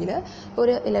നോക്കുകയാണെങ്കിൽ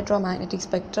ഒരു ഇലക്ട്രോ മാഗ്നറ്റിക്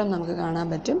സ്പെക്ട്രം നമുക്ക് കാണാൻ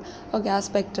പറ്റും. ഓക്കെ, ആ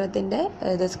സ്പെക്ട്രത്തിൻ്റെ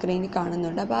ഇത് സ്ക്രീനിൽ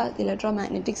കാണുന്നുണ്ട്. അപ്പോൾ ആ ഇലക്ട്രോ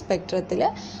മാഗ്നറ്റിക് സ്പെക്ട്രത്തിൽ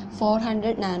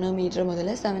 400 നാനോമീറ്റർ മുതൽ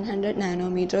 700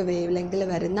 നാനോമീറ്റർ വേവ് ലെങ്തിൽ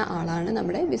വരുന്ന ആളാണ്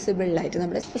നമ്മുടെ വിസിബിൾ ലൈറ്റ്.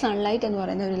 നമ്മുടെ സൺലൈറ്റ് എന്ന്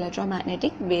പറയുന്ന ഒരു ഇലക്ട്രോ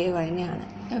മാഗ്നറ്റിക് വേവ് തന്നെയാണ്.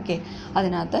 ഓക്കെ,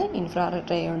 അതിനകത്ത് ഇൻഫ്രാറെഡ്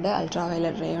റേ ഉണ്ട്, അൾട്രാ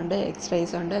വയലറ്റ് റേ ഉണ്ട്,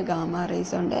 എക്സ്റേസ് ഉണ്ട്, ഗാമ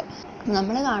റേസ് ഉണ്ട്.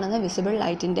 നമ്മൾ കാണുന്ന വിസിബിൾ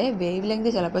ലൈറ്റിൻ്റെ വേവ് ലെങ്ത്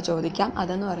ചിലപ്പോൾ ചോദിക്കാം.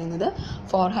 അതെന്ന് പറയുന്നത്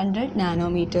 400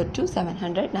 നാനോമീറ്റർ ടു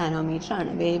 700 നാനോമീറ്റർ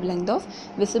ആണ് wave length of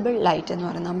visible light എന്ന്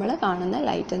പറയുന്നത്. നമ്മൾ കാണുന്ന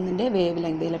ലൈറ്റിൻ്റെ wave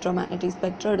length electro magnetic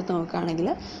spectrum എടുത്ത് നോക്കുകയാണെങ്കിൽ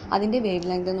അതിൻ്റെ വേവ്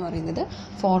ലെങ്ത് എന്ന് പറയുന്നത്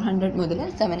 400 മുതൽ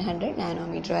 700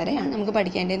 നാനോമീറ്റർ വരെയാണ്. നമുക്ക്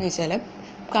പഠിക്കേണ്ടതെന്ന് വെച്ചാൽ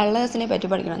കളേഴ്സിനെ പറ്റി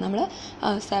പഠിക്കണം. നമ്മൾ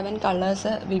 7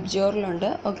 കളേഴ്സ് വിബ്ജിയോറിലുണ്ട്.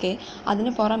 ഓക്കെ,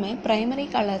 അതിന് പുറമെ പ്രൈമറി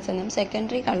കളേഴ്സ് എന്നും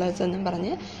സെക്കൻഡറി കളേഴ്സ് എന്നും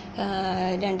പറഞ്ഞ്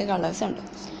 2 കളേഴ്സ് ഉണ്ട്.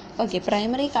 ഓക്കെ,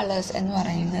 പ്രൈമറി കളേഴ്സ് എന്ന്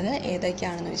പറയുന്നത്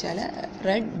ഏതൊക്കെയാണെന്ന് വെച്ചാൽ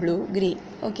red, blue, green.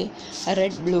 Okay,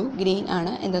 red, blue, green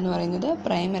ആണ് എന്തെന്ന് പറയുന്നത്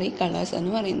പ്രൈമറി കളേഴ്സ്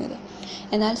എന്ന് പറയുന്നത്.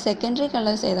 എന്നാൽ സെക്കൻഡറി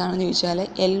കളേഴ്സ് ഏതാണെന്ന് ചോദിച്ചാൽ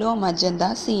യെല്ലോ, മജന്ത,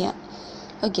 സിയാൻ.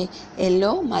 ഓക്കെ,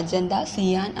 യെല്ലോ, മജന്ത,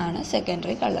 സിയാൻ ആണ്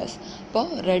സെക്കൻഡറി കളേഴ്സ്. അപ്പോൾ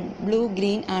റെഡ്, ബ്ലൂ,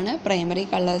 ഗ്രീൻ ആണ് പ്രൈമറി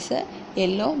കളേഴ്സ്.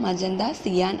 യെല്ലോ, മജന്ത,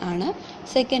 സിയാൻ ആണ്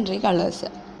സെക്കൻഡറി കളേഴ്സ്.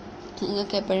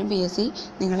 നിങ്ങൾക്ക് എപ്പോഴും PSC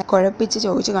നിങ്ങളെ കുഴപ്പിച്ച്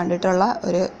ചോദിച്ച് കണ്ടിട്ടുള്ള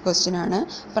ഒരു ക്വസ്റ്റ്യനാണ്.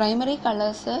 പ്രൈമറി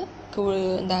കളേഴ്സ്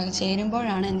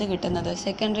ചേരുമ്പോഴാണ് എന്ത് കിട്ടുന്നത്?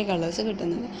 സെക്കൻഡറി കളേഴ്സ്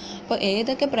കിട്ടുന്നത്. അപ്പോൾ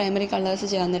ഏതൊക്കെ പ്രൈമറി കളേഴ്സ്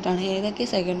ചേർന്നിട്ടാണ് ഏതൊക്കെ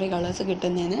സെക്കൻഡറി കളേഴ്സ്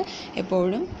കിട്ടുന്നതെന്ന്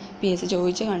എപ്പോഴും PSC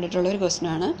ചോദിച്ച് കണ്ടിട്ടുള്ള ഒരു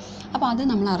ക്വസ്റ്റ്യനാണ്. അപ്പോൾ അത്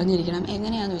നമ്മൾ അറിഞ്ഞിരിക്കണം.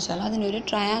 എങ്ങനെയാണെന്ന് വെച്ചാൽ അതിനൊരു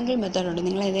ട്രയാങ്കിൾ മെത്തേഡുണ്ട്.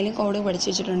 നിങ്ങൾ ഏതെങ്കിലും കോഡ് പഠിച്ച്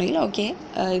വെച്ചിട്ടുണ്ടെങ്കിൽ ഓക്കെ,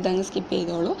 ഇതങ്ങ് സ്കിപ്പ്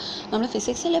ചെയ്തോളൂ. നമ്മൾ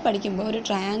ഫിസിക്സിൽ പഠിക്കുമ്പോൾ ഒരു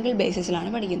ട്രയാങ്കിൾ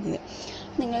ബേസിസിലാണ് പഠിക്കുന്നത്.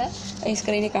 നിങ്ങൾ ഈ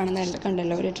സ്ക്രീനിൽ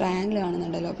കണ്ടല്ലോ, ഒരു ട്രയാങ്കിൾ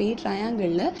കാണുന്നുണ്ടല്ലോ. അപ്പോൾ ഈ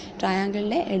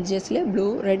ട്രയാങ്കിളിൻ്റെ എഡ്ജസിൽ ബ്ലൂ,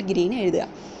 റെഡ്, ഗ്രീൻ എഴുതുക.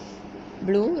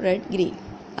 Blue, red, green.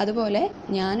 അതുപോലെ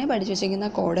ഞാൻ പഠിച്ചു വച്ചിരിക്കുന്ന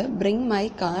കോഡ് ബ്രിങ് മൈ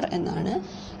കാർ എന്നാണ്.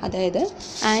 അതായത്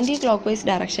ആൻറ്റി ക്ലോക്ക് വൈസ്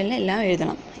ഡയറക്ഷനിൽ എല്ലാം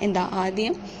എഴുതണം.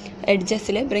 ആദ്യം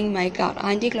എഡ്ജസിൽ bring my car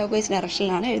anti clock vice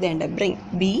ഡയറക്ഷനിലാണ് എഴുതേണ്ടത്.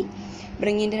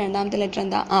 ബ്രിങ്ങിൻ്റെ രണ്ടാമത്തെ ലെറ്റർ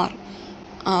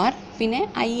ആർ, പിന്നെ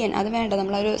IN. അത് വേണ്ട,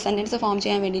 നമ്മളൊരു സെൻറ്റൻസ് ഫോം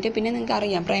ചെയ്യാൻ വേണ്ടിയിട്ട്. പിന്നെ നിങ്ങൾക്ക്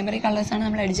അറിയാം പ്രൈമറി കളേഴ്സാണ്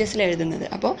നമ്മൾ എഡ്ജസിൽ എഴുതുന്നത്.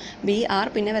 അപ്പോൾ BR,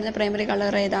 പിന്നെ വരുന്ന പ്രൈമറി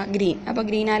കളർ ഏതാ? ഗ്രീൻ. അപ്പോൾ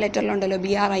ഗ്രീൻ ആ ലെറ്ററിലുണ്ടല്ലോ,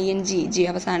 BRING,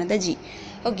 അവസാനത്തെ G.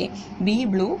 ഓക്കെ,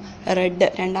 ബ്ലൂ, റെഡ്,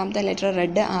 രണ്ടാമത്തെ ലെറ്റർ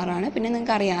റെഡ്, R ആണ്. പിന്നെ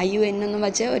നിങ്ങൾക്ക് അറിയാം IUN ഒന്നും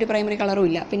വെച്ച് ഒരു പ്രൈമറി കളറും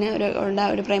ഇല്ല. പിന്നെ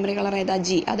ഒരു പ്രൈമറി കളർ ഏതാ?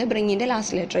 G. അത് ബ്രിങ്ങിൻ്റെ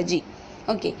ലാസ്റ്റ് ലെറ്റർ G.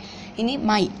 ഓക്കെ, ഇനി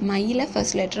മൈയിലെ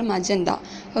ഫസ്റ്റ് ലെറ്റർ മജന്ത.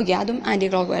 ഓക്കെ, അതും ആൻറ്റി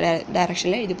ക്ലോക്ക്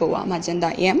ഡയറക്ഷനിൽ എഴുതി പോവുക. Magenta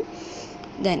M.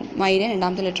 ദെൻ മൈയുടെ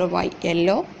രണ്ടാമത്തെ letter Y,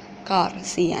 yellow, car,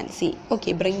 C and C. Okay,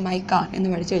 bring my car എന്ന്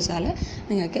പഠിച്ചു വെച്ചാൽ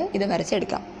നിങ്ങൾക്ക് ഇത്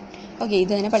വരച്ചെടുക്കാം. ഓക്കെ,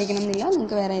 ഇത് തന്നെ പഠിക്കണം എന്നില്ല,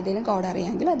 നിങ്ങൾക്ക് വേറെ ഏതെങ്കിലും കോഡ്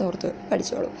അറിയാമെങ്കിൽ അതോർത്ത്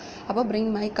പഠിച്ചോളൂ. അപ്പോൾ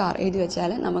ബ്രിങ് മൈ കാർ എഴുതി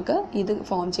വെച്ചാൽ നമുക്ക് ഇത്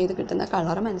ഫോം ചെയ്ത് കിട്ടുന്ന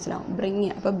കളർ മനസ്സിലാവും. ബ്രിങ്,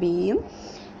 അപ്പോൾ ബിയും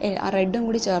റെഡും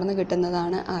കൂടി ചേർന്ന്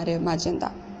കിട്ടുന്നതാണ് ആര്, മജന്ത.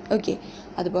 ഓക്കെ,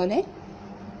 അതുപോലെ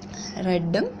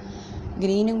റെഡും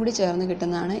ഗ്രീനും കൂടി ചേർന്ന്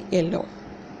കിട്ടുന്നതാണ് യെല്ലോ.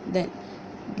 ദെൻ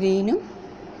ഗ്രീനും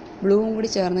ബ്ലൂവും കൂടി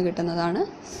ചേർന്ന് കിട്ടുന്നതാണ്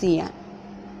സിയാൻ.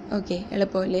 ഓക്കെ,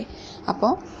 എളുപ്പമല്ലേ?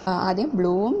 അപ്പോൾ ആദ്യം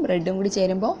ബ്ലൂവും റെഡും കൂടി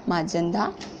ചേരുമ്പോൾ മജന്ത,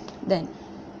 ദെൻ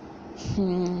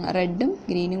റെഡും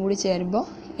ഗ്രീനും കൂടി ചേരുമ്പോൾ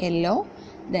യെല്ലോ,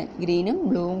 ദെൻ ഗ്രീനും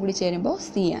ബ്ലൂവും കൂടി ചേരുമ്പോൾ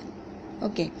സിയാൻ.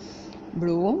 ഓക്കെ,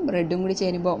 ബ്ലൂവും റെഡും കൂടി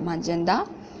ചേരുമ്പോൾ മജന്ത,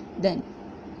 ദെൻ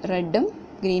റെഡും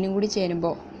ഗ്രീനും കൂടി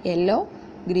ചേരുമ്പോൾ യെല്ലോ,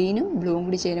 ഗ്രീനും ബ്ലൂവും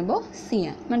കൂടി ചേരുമ്പോൾ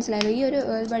സിയാൻ. മനസ്സിലായല്ലോ? ഈ ഒരു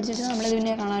പഠിച്ചിട്ട് നമ്മളിത്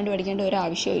പിന്നെ കാണാണ്ട് പഠിക്കേണ്ട ഒരു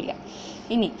ആവശ്യമില്ല.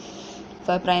 ഇനി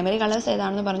പ്രൈമറി കളേഴ്സ്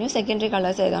ഏതാണെന്ന് പറഞ്ഞു, സെക്കൻഡറി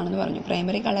കളേഴ്സ് ഏതാണെന്ന് പറഞ്ഞു.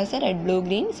 Primary colours red, blue,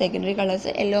 green. Secondary colours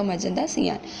yellow, magenta,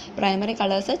 സിയാൻ. പ്രൈമറി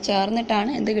കളേഴ്സ്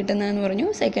ചേർന്നിട്ടാണ് എന്ത് കിട്ടുന്നതെന്ന് പറഞ്ഞു,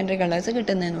 സെക്കൻഡറി കളേഴ്സ്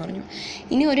കിട്ടുന്നതെന്ന് പറഞ്ഞു.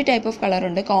 ഇനി ഒരു ടൈപ്പ് ഓഫ്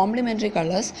കളറുണ്ട്, കോംപ്ലിമെൻ്ററി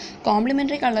കളേഴ്സ്.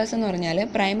 കോംപ്ലിമെൻ്ററി കളേഴ്സ് എന്ന് പറഞ്ഞാൽ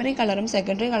പ്രൈമറി കളറും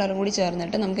സെക്കൻഡറി കളറും കൂടി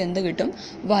ചേർന്നിട്ട് നമുക്ക് എന്ത് കിട്ടും,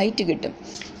 വൈറ്റ് കിട്ടും.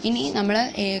 ഇനി നമ്മൾ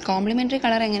കോംപ്ലിമെൻ്ററി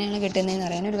കളർ എങ്ങനെയാണ് കിട്ടുന്നതെന്ന്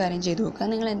അറിയാൻ ഒരു കാര്യം ചെയ്ത് നോക്കുക.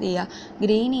 നിങ്ങൾ എന്ത് ചെയ്യുക,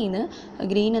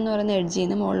 ഗ്രീൻ എന്ന് പറയുന്ന എഡ്ജിൽ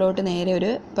നിന്ന് മുകളിലോട്ട് നേരെ ഒരു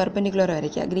പെർപെൻഡിക്കുലർ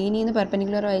വരയ്ക്കുക. ഗ്രീനിൽ നിന്ന്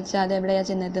പെർപെൻഡിക്കുലർ വരച്ചാൽ അത് എവിടെയാണ്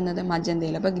ചെന്നെത്തുന്നത്,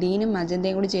 മജന്തയിൽ. അപ്പോൾ ഗ്രീനും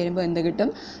മജന്തയും കൂടി ചേരുമ്പോൾ എന്ത് കിട്ടും,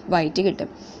 വൈറ്റ് കിട്ടും.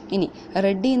 ഇനി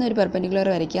റെഡിൽ നിന്ന് ഒരു പെർപെൻഡിക്കുലർ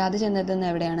വരയ്ക്കുക, അത് ചെന്നെത്തുന്നത്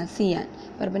എവിടെയാണ്, സിയാൻ.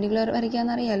 പെർപെൻഡിക്കുലർ വരയ്ക്കുക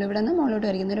എന്നറിയാമല്ലോ, ഇവിടെ നിന്ന് മുകളിലോട്ട്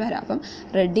വരയ്ക്കുന്ന ഒരു വര. അപ്പം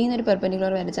റെഡിൽ നിന്ന് ഒരു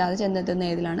പെർപെൻഡിക്കുലർ വരച്ചാൽ അത്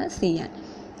ചെന്നെത്തുന്ന ഏതിലാണ്, സിയാൻ.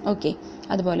 ഓക്കെ,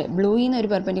 അതുപോലെ ബ്ലൂയിൽ നിന്ന് ഒരു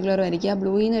പെർപെൻഡിക്കുലർ വരയ്ക്കുക,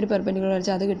 ബ്ലൂയിൽ നിന്ന് ഒരു പെർപെൻഡിക്കുലർ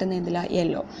വരച്ചാൽ അത് കിട്ടുന്ന എന്തിലാണ്,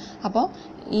 യെല്ലോ. അപ്പോൾ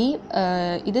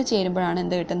ഇത് ചേരുമ്പോഴാണ്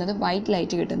എന്ത് കിട്ടുന്നത്, വൈറ്റ്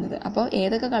ലൈറ്റ് കിട്ടുന്നത്. അപ്പോൾ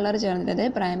ഏതൊക്കെ കളർ ചേർന്നിട്ട്,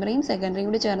 പ്രൈമറിയും സെക്കൻഡറിയും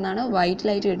കൂടി ചേർന്നാണ് വൈറ്റ്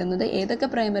ലൈറ്റ് കിട്ടുന്നത്. ഏതൊക്കെ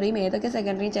പ്രൈമറിയും ഏതൊക്കെ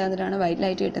സെക്കൻഡറിയും ചേർന്നിട്ടാണ് വൈറ്റ്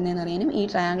ലൈറ്റ് കിട്ടുന്നതെന്ന് അറിയാനും ഈ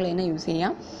ട്രയാങ്കിൾ തന്നെ യൂസ്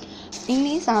ചെയ്യാം.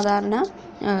 ഇനി സാധാരണ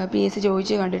PSC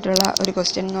ചോദിച്ച് കണ്ടിട്ടുള്ള ഒരു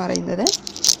ക്വസ്റ്റ്യൻ എന്ന് പറയുന്നത്,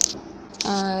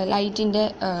 ലൈറ്റിൻ്റെ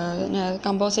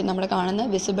കമ്പോസിറ്റ് നമ്മൾ കാണുന്ന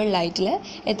വിസിബിൾ ലൈറ്റിൽ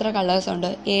എത്ര കളേഴ്സ് ഉണ്ട്,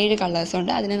 7 കളേഴ്സ്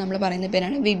ഉണ്ട്. അതിനെ നമ്മൾ പറയുന്ന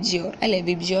പേരാണ് വിബ്ജിയോർ, അല്ലേ?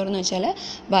 വിബ്ജിയോർ എന്ന് വെച്ചാൽ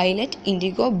violet,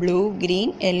 IndiGo, blue,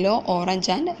 green, yellow,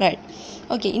 orange and red.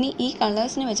 Okay, ഇനി ഈ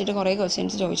കളേഴ്സിനെ വെച്ചിട്ട് കുറേ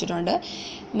ക്വസ്റ്റ്യൻസ് ചോദിച്ചിട്ടുണ്ട്.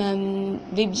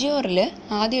 വിബ്ജിയോറിൽ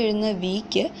ആദ്യം എഴുതുന്ന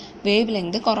വിക്ക് വേവ്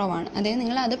ലെങ്ത് കുറവാണ്. അതായത്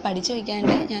നിങ്ങൾ അത് പഠിച്ചു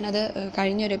വയ്ക്കാണ്ട്, ഞാനത്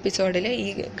കഴിഞ്ഞൊരു എപ്പിസോഡിൽ ഈ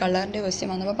കളറിൻ്റെ ക്വസ്റ്റ്യൻ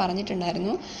വന്നപ്പോൾ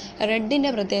പറഞ്ഞിട്ടുണ്ടായിരുന്നു.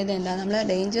 റെഡിൻ്റെ പ്രത്യേകത എന്താ, നമ്മൾ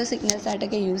ഡേഞ്ചർ സിഗ്നൽസ്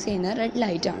ആയിട്ടൊക്കെ യൂസ് ചെയ്യുന്ന റെഡ്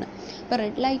ലൈറ്റാണ്. അപ്പോൾ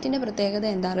റെഡ് ലൈറ്റിൻ്റെ പ്രത്യേകത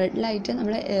എന്താ, റെഡ്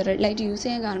ലൈറ്റ് യൂസ്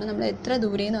ചെയ്യാൻ കാരണം നമ്മൾ എത്ര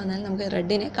ദൂരെ നിന്ന് വന്നാലും നമുക്ക്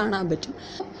റെഡിനെ കാണാൻ പറ്റും.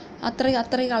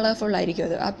 അത്രയും കളർഫുൾ ആയിരിക്കും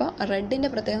അത്. അപ്പോൾ റെഡിൻ്റെ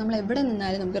പ്രത്യേകത, നമ്മൾ എവിടെ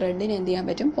നിന്നാലും നമുക്ക് റെഡിനെ എന്ത് ചെയ്യാൻ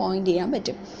പറ്റും, പോയിൻ്റ് ചെയ്യാൻ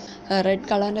പറ്റും. റെഡ്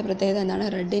കളറിൻ്റെ പ്രത്യേകത എന്താണ്,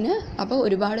 റെഡിന് അപ്പോൾ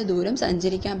ഒരുപാട് ദൂരം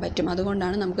സഞ്ചരിക്കാൻ പറ്റും.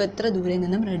 അതുകൊണ്ടാണ് നമുക്ക് എത്ര ദൂരെ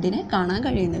നിന്നും റെഡിനെ കാണാൻ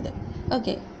കഴിയുന്നത്.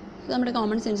 ഓക്കെ, നമ്മുടെ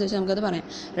കോമൺ സെൻസ് വെച്ച് നമുക്കത് പറയാം.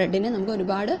 റെഡിനെ നമുക്ക്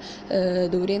ഒരുപാട്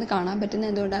ദൂരെ നിന്ന് കാണാൻ പറ്റുന്ന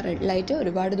എന്തുകൊണ്ടാണ്, റെഡ് ലൈറ്റ്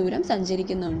ഒരുപാട് ദൂരം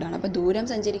സഞ്ചരിക്കുന്നതുകൊണ്ടാണ്. അപ്പോൾ ദൂരം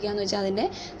സഞ്ചരിക്കുക എന്ന് വെച്ചാൽ അതിൻ്റെ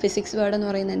ഫിസിക്സ് വേർഡ് എന്ന്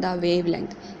പറയുന്നത് എന്താ, വേവ്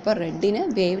ലെങ്ത്. അപ്പോൾ റെഡിന്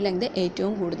വേവ് ലെങ്ത്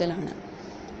ഏറ്റവും കൂടുതലാണ്.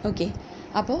 ഓക്കെ,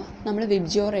 അപ്പോൾ നമ്മൾ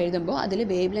വിബ്ജിയോർ എഴുതുമ്പോൾ അതിൽ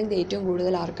വേവ് ലെങ്ത് ഏറ്റവും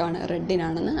കൂടുതൽ ആർക്കാണ്,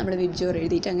 റെഡിനാണെന്ന് നമ്മൾ വിബ്ജിയോർ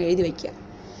എഴുതിയിട്ട് അങ്ങ് എഴുതി വയ്ക്കുക.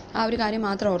 ആ ഒരു കാര്യം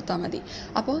മാത്രം ഓർത്താൽ മതി.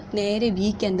 അപ്പോൾ നേരെ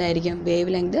വീക്ക് എന്തായിരിക്കും, വേവ്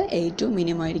ലെങ്ത് ഏറ്റവും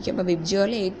മിനിമം ആയിരിക്കും. അപ്പോൾ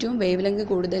വിബ്ജിയോറിൽ ഏറ്റവും വേവ് ലെങ്ത്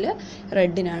കൂടുതൽ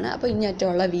റെഡിനാണ്. അപ്പോൾ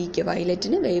ഇങ്ങനെയുള്ള വീക്ക്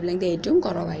വയലറ്റിന് വേവ് ലെങ്ത് ഏറ്റവും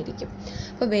കുറവായിരിക്കും.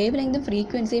 അപ്പോൾ വേവ് ലെങ്തും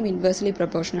ഫ്രീക്വൻസിയും ഇൻവേഴ്സ്ലി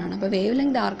പ്രൊപ്പോർഷനാണ്. അപ്പോൾ വേവ്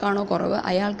ലെങ്ത് ആർക്കാണോ കുറവ്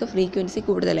അയാൾക്ക് ഫ്രീക്വൻസി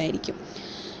കൂടുതലായിരിക്കും.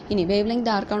 ഇനി വേവ് ലെങ്ത്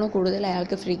ആർക്കാണോ കൂടുതൽ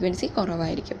അയാൾക്ക് ഫ്രീക്വൻസി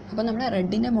കുറവായിരിക്കും. അപ്പോൾ നമ്മൾ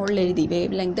റെഡിൻ്റെ മുകളിൽ എഴുതി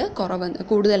വേവ് ലെങ്ത്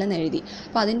കൂടുതലെന്ന് എഴുതി.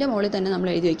 അപ്പോൾ അതിൻ്റെ മുകളിൽ തന്നെ നമ്മൾ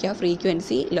എഴുതി വയ്ക്കുക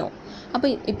ഫ്രീക്വൻസി ലോ. അപ്പോൾ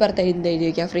ഇപ്പുറത്ത് എഴുതി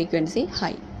വയ്ക്കുക ഫ്രീക്വൻസി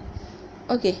ഹൈ.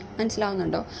 ഓക്കെ,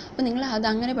 മനസ്സിലാവുന്നുണ്ടോ? അപ്പോൾ നിങ്ങൾ അത്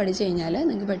അങ്ങനെ പഠിച്ചു കഴിഞ്ഞാൽ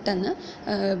നിങ്ങൾക്ക് പെട്ടെന്ന്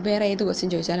വേറെ ഏത് ക്വസ്റ്റ്യൻ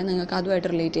ചോദിച്ചാലും നിങ്ങൾക്ക് അതുമായിട്ട്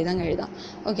റിലേറ്റ് ചെയ്ത് അങ്ങ് എഴുതാം.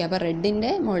 ഓക്കെ, അപ്പോൾ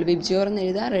റെഡിൻ്റെ മുകളിൽ വിബ്ജിയോർ എന്ന്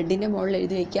എഴുതുക, റെഡിൻ്റെ മുകളിൽ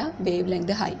എഴുതി വയ്ക്കുക വേവ്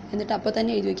ലെങ്ത് ഹൈ, എന്നിട്ട് അപ്പോൾ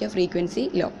തന്നെ എഴുതി വയ്ക്കുക ഫ്രീക്വൻസി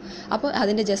ലോ. അപ്പോൾ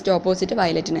അതിൻ്റെ ജസ്റ്റ് ഓപ്പോസിറ്റ്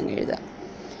വയലറ്റിന് അങ്ങ് എഴുതുക.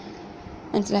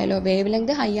 മനസ്സിലായല്ലോ? വേവ്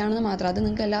ലെങ്ത് ഹൈ ആണെന്ന് മാത്രം, അത്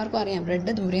നിങ്ങൾക്ക് എല്ലാവർക്കും അറിയാം.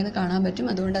 റെഡ് ദൂരെ നിന്ന് കാണാൻ പറ്റും,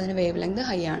 അതുകൊണ്ട് അതിന് വേവ് ലെങ്ത്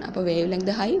ഹൈ ആണ്. അപ്പോൾ wave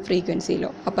length high, frequency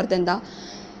law. അപ്പുറത്ത് എന്താ,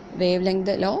 wave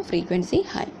length law, frequency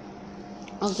high.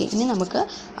 Okay, ഇനി നമുക്ക്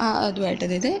അതുമായിട്ട്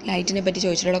അതായത് ലൈറ്റിനെ പറ്റി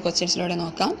ചോദിച്ചിട്ടുള്ള ക്വസ്റ്റ്യൻസിലൂടെ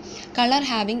നോക്കാം. Colour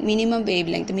having minimum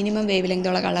wave length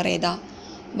ഉള്ള കളർ ഏതാ,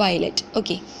 violet.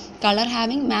 Okay, colour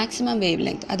having maximum wave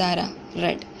length അതാരാ,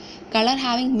 red. Colour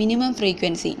having minimum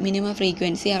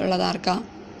frequency ഉള്ളതാർക്കാ,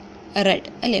 red,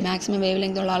 അല്ലേ? മാക്സിമം വേവ്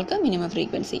ലെങ്ത് ഉള്ള ആൾക്ക് minimum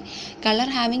frequency. Colour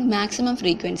having maximum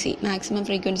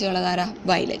frequency ഉള്ളതാരാ,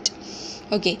 violet.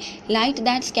 Okay, light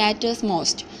that scatters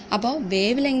most. അപ്പോൾ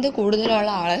wave length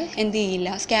കൂടുതലുള്ള ആൾ എന്ത് ചെയ്യില്ല,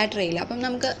 scatter ചെയ്യില്ല. അപ്പം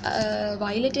നമുക്ക്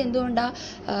വയലറ്റ് എന്തുകൊണ്ടാണ്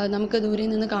നമുക്ക് ദൂരെ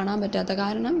നിന്ന് കാണാൻ പറ്റാത്ത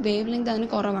കാരണം വേവ് ലെങ്ത് അതിന്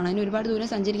കുറവാണ്, അതിന് ഒരുപാട് ദൂരം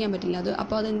സഞ്ചരിക്കാൻ പറ്റില്ല.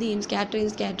 അപ്പോൾ അത് എന്ത് ചെയ്യും, സ്കാറ്റർ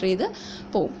ചെയ്ത്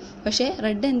പോവും. പക്ഷേ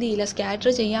റെഡ് എന്ത് ചെയ്യില്ല, സ്കാറ്റർ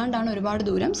ചെയ്യാണ്ടാണ് ഒരുപാട്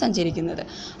ദൂരം സഞ്ചരിക്കുന്നത്.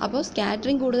 അപ്പോൾ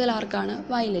സ്കാറ്ററിങ് കൂടുതൽ ആർക്കാണ്,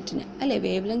 വയലറ്റിന് അല്ലേ.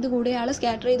 വേവ് ലെങ്ത് കൂടിയ ആൾ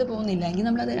സ്കാറ്റർ ചെയ്ത് പോകുന്നില്ല എങ്കിൽ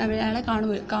നമ്മളത് അയാളെ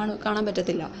കാണാൻ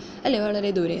പറ്റത്തില്ല അല്ലേ,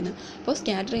 വളരെ ദൂരെ നിന്ന്. അപ്പോൾ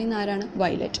സ്കാറ്റർ ചെയ്യുന്ന ആരാണ്,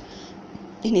 വയലറ്റ്.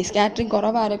 ഇനി സ്കാറ്ററിങ്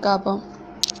കുറവാരൊക്കെ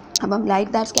അപ്പം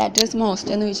ലൈറ്റ് ദാറ്റ് സ്കാറ്റേഴ്സ് മോസ്റ്റ്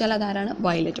എന്ന് ചോദിച്ചാൽ അതാരാണ്,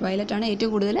 വയലറ്റാണ്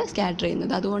ഏറ്റവും കൂടുതൽ സ്കാറ്റർ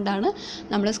ചെയ്യുന്നത്. അതുകൊണ്ടാണ്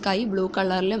നമ്മൾ സ്കൈ ബ്ലൂ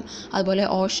കളറിലും അതുപോലെ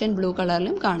ഓഷൻ ബ്ലൂ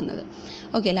കളറിലും കാണുന്നത്.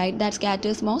 Okay, light that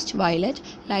scatters most violet,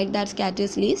 light that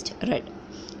scatters least red.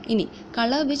 ഇനി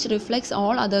colour which reflects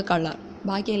all other colour.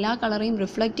 ബാക്കി എല്ലാ കളറേയും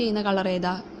റിഫ്ലക്റ്റ് ചെയ്യുന്ന കളർ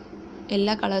ഏതാ,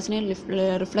 എല്ലാ കളേഴ്സിനെയും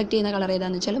റിഫ്ലക്റ്റ് ചെയ്യുന്ന കളർ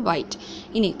ഏതാന്ന് വെച്ചാൽ വൈറ്റ്.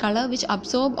 ഇനി colour which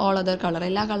absorb all other colour,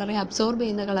 എല്ലാ കളറേയും അബ്സോർബ്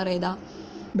ചെയ്യുന്ന കളർ ഏതാ,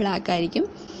 ബ്ലാക്ക് ആയിരിക്കും.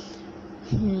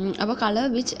 അപ്പോൾ colour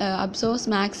which absorbs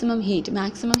maximum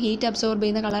heat absorb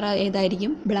ചെയ്യുന്ന കളർ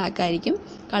ഏതായിരിക്കും, ബ്ലാക്ക് ആയിരിക്കും.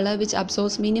 Colour which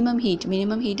absorbs minimum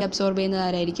heat absorb ചെയ്യുന്നത്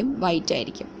ആരായിരിക്കും, വൈറ്റ്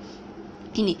ആയിരിക്കും.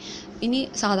 ഇനി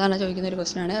സാധാരണ ചോദിക്കുന്ന ഒരു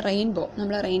ക്വസ്റ്റ്യനാണ് റെയിൻബോ.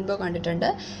 നമ്മൾ റെയിൻബോ കണ്ടിട്ടുണ്ട്.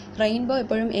 റെയിൻബോ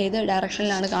എപ്പോഴും ഏത്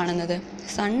ഡയറക്ഷനിലാണ് കാണുന്നത്,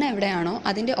 സൺ എവിടെയാണോ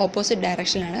അതിൻ്റെ ഓപ്പോസിറ്റ്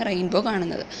ഡയറക്ഷനിലാണ് റെയിൻബോ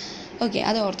കാണുന്നത്. ഓക്കെ,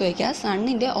 അത് ഓർത്ത് വയ്ക്കുക,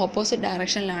 സണ്ണിൻ്റെ ഓപ്പോസിറ്റ്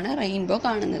ഡയറക്ഷനിലാണ് റെയിൻബോ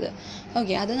കാണുന്നത്.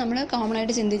 ഓക്കെ, അത് നമ്മൾ കോമൺ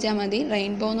ആയിട്ട് ചിന്തിച്ചാൽ മതി.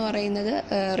 റെയിൻബോ എന്ന് പറയുന്നത്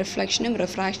റിഫ്ലക്ഷനും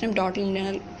റിഫ്രാക്ഷനും ടോട്ടൽ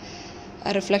ഇൻറ്റേർണൽ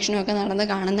റിഫ്ലക്ഷനും ഒക്കെ നടന്ന്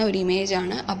കാണുന്ന ഒരു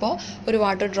ഇമേജാണ്. അപ്പോൾ ഒരു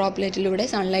വാട്ടർ ഡ്രോപ്ലെറ്റിലൂടെ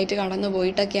സൺലൈറ്റ് കടന്നു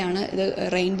പോയിട്ടൊക്കെയാണ് ഇത്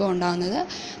റെയിൻബോ ഉണ്ടാകുന്നത്.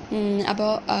 അപ്പോൾ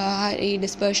ഈ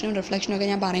ഡിസ്പേർഷനും റിഫ്ലക്ഷനും ഒക്കെ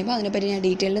ഞാൻ പറയുമ്പോൾ അതിനെപ്പറ്റി ഞാൻ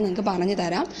ഡീറ്റെയിൽഡ് നിങ്ങൾക്ക് പറഞ്ഞു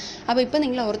തരാം. അപ്പോൾ ഇപ്പോൾ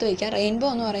നിങ്ങൾ ഓർത്ത് വയ്ക്കുക, റെയിൻബോ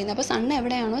എന്ന് പറയുന്നത് അപ്പോൾ സൺ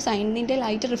എവിടെയാണോ സണ്ണിൻ്റെ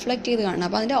ലൈറ്റ് റിഫ്ലക്റ്റ് ചെയ്ത് കാണുന്നത്,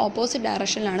 അപ്പോൾ അതിൻ്റെ ഓപ്പോസിറ്റ്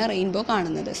ഡയറക്ഷനിലാണ് റെയിൻബോ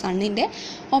കാണുന്നത്. സണ്ണിൻ്റെ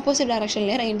ഓപ്പോസിറ്റ്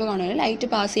ഡയറക്ഷനിൽ റെയിൻബോ കാണുന്നത്, ലൈറ്റ്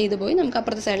പാസ് ചെയ്ത് പോയി നമുക്ക്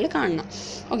അപ്പുറത്തെ സൈഡിൽ കാണണം.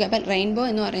 ഓക്കെ, അപ്പോൾ റെയിൻബോ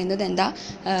എന്ന് പറയുന്നത് എന്താ,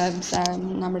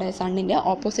 നമ്മുടെ സണ്ണിൻ്റെ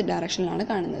ഓപ്പോസിറ്റ് ഡയറക്ഷനിലാണ്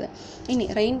കാണുന്നത്. ഇനി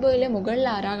റെയിൻബോയിലെ മുകളിൽ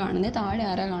ആരാ കാണുന്നത്, താഴെ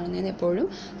ആരാ കാണുന്നതെന്ന് എപ്പോഴും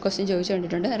ക്വസ്റ്റ്യൻ ചോദിച്ചു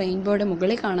കണ്ടിട്ടുണ്ട്. റെയിൻബോയുടെ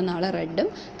മുകളിൽ കാണുന്ന ആൾ റെഡും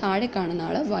താഴെ കാണുന്ന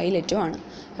ആൾ വയലറ്റും ആണ്.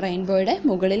 റെയിൻബോയുടെ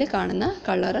മുകളിൽ കാണുന്ന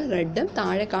കളർ റെഡും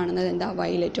താഴെ കാണുന്നത് എന്താ,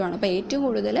 വയലറ്റും ആണ്. അപ്പോൾ ഏറ്റവും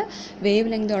കൂടുതൽ വേവ്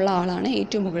ലെങ്ത് ഉള്ള ആളാണ്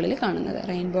ഏറ്റവും മുകളിൽ കാണുന്നത്.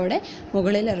 റെയിൻബോയുടെ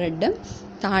മുകളിൽ റെഡും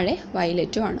താഴെ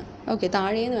വയലറ്റും ആണ്. ഓക്കെ,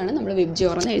 താഴേന്ന് വേണം നമ്മൾ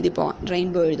വിബ്ജിയോറെന്ന് എഴുതി പോകാൻ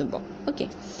റെയിൻബോ എഴുതുമ്പോൾ. ഓക്കെ,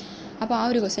 അപ്പോൾ ആ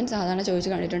ഒരു ക്വസ്റ്റ്യൻ സാധാരണ ചോദിച്ച്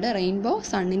കണ്ടിട്ടുണ്ട്. റെയിൻബോ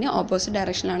സണ്ണിന് ഓപ്പോസിറ്റ്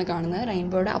ഡയറക്ഷനിലാണ് കാണുന്നത്.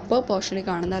 റെയിൻബോയുടെ അപ്പർ പോർഷനിൽ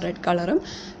കാണുന്ന റെഡ് കളറും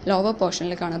ലോവർ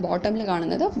പോർഷനിൽ ബോട്ടമിൽ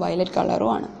കാണുന്നത് വയലറ്റ്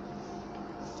കളറുമാണ്.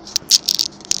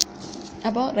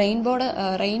 അപ്പോൾ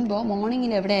റെയിൻബോ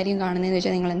മോർണിംഗിൽ എവിടെയായിരിക്കും കാണുന്നതെന്ന്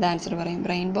വെച്ചാൽ നിങ്ങൾ എന്താ ആൻസർ പറയും,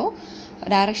 rainbow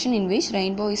direction in which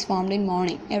rainbow is formed in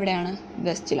morning എവിടെയാണ്,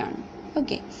 വെസ്റ്റിലാണ്.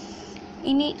 ഓക്കെ,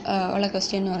 ഇനി ഉള്ള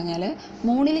ക്വസ്റ്റ്യൻ എന്ന് പറഞ്ഞാൽ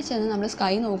മൂണിൽ ചെന്ന് നമ്മൾ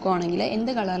സ്കൈ നോക്കുകയാണെങ്കിൽ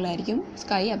എന്ത് കളറിലായിരിക്കും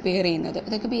സ്കൈ അപ്പിയർ ചെയ്യുന്നത്.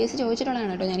 ഇതൊക്കെ PSC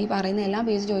ചോദിച്ചിട്ടുള്ളതാണ് കേട്ടോ, ഞാൻ ഈ പറയുന്ന എല്ലാം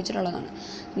PSC ചോദിച്ചിട്ടുള്ളതാണ്.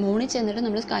 മൂണിൽ ചെന്നിട്ട്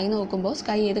നമ്മൾ സ്കൈ നോക്കുമ്പോൾ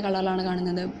സ്കൈ ഏത് കളറിലാണ്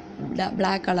കാണുന്നത്,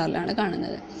 ബ്ലാക്ക് കളറിലാണ്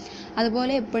കാണുന്നത്.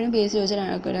 അതുപോലെ എപ്പോഴും PSC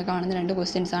ചോദിച്ചിട്ട് കാണുന്ന രണ്ട്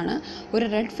ക്വസ്റ്റ്യൻസ് ആണ്. ഒരു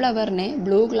റെഡ് ഫ്ലവറിനെ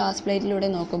ബ്ലൂ ഗ്ലാസ് പ്ലേറ്റിലൂടെ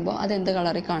നോക്കുമ്പോൾ അത് എന്ത്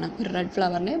കളറിൽ കാണും, ഒരു റെഡ്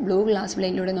ഫ്ലവറിനെ ബ്ലൂ ഗ്ലാസ്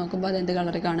പ്ലേറ്റിലൂടെ നോക്കുമ്പോൾ അത് എന്ത്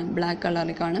കളറിൽ കാണും, ബ്ലാക്ക്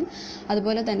കളറിൽ കാണും.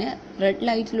 അതുപോലെ തന്നെ റെഡ്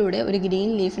ലൈറ്റിലൂടെ ഒരു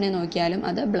ഗ്രീൻ ലീഫിനെ നോക്കിയാലും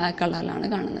അത് ബ്ലാക്ക് കളറിലാണ്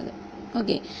കാണുന്നത്.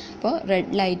 ഓക്കെ, അപ്പോൾ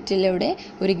റെഡ് ലൈറ്റിലൂടെ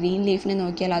ഒരു ഗ്രീൻ ലീഫിനെ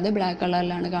നോക്കിയാൽ അത് ബ്ലാക്ക്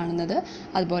കളറിലാണ് കാണുന്നത്.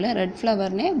 അതുപോലെ റെഡ്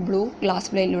ഫ്ലവറിനെ ബ്ലൂ ഗ്ലാസ്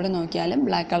പ്ലേറ്റിലൂടെ നോക്കിയാലും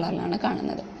ബ്ലാക്ക് കളറിലാണ്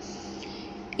കാണുന്നത്.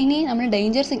 ഇനി നമ്മൾ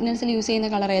ഡേഞ്ചർ സിഗ്നൽസിൽ യൂസ് ചെയ്യുന്ന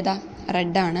കളർ ഏതാ,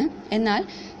 റെഡാണ്. എന്നാൽ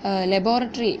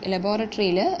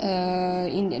ലബോറട്ടറിയിൽ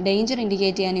ഡേഞ്ചർ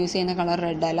ഇൻഡിക്കേറ്റ് ചെയ്യാൻ യൂസ് ചെയ്യുന്ന കളർ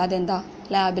റെഡ് അല്ല. അതെന്താ,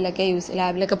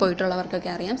 ലാബിലൊക്കെ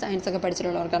പോയിട്ടുള്ളവർക്കൊക്കെ അറിയാം, സയൻസൊക്കെ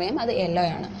പഠിച്ചിട്ടുള്ളവർക്കറിയാം, അത് യെല്ലോ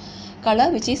ആണ്. Colour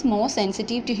which is more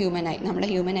sensitive to human I. നമ്മുടെ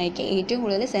ഹ്യൂമൻ ഐക്ക് ഏറ്റവും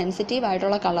കൂടുതൽ സെൻസിറ്റീവ്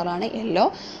ആയിട്ടുള്ള കളറാണ് യെല്ലോ.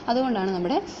 അതുകൊണ്ടാണ്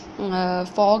നമ്മുടെ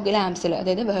ഫോഗ് ലാംപ്സിൽ,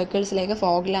 അതായത് വെഹിക്കിൾസിലേക്ക്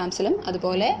ഫോഗ് ലാംപ്സിലും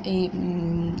അതുപോലെ ഈ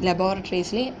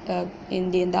ലബോറട്ടറീസിൽ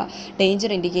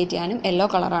ഡേഞ്ചർ ഇൻഡിക്കേറ്റ് ചെയ്യാനും യെല്ലോ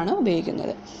കളറാണ്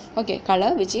ഉപയോഗിക്കുന്നത്. Okay,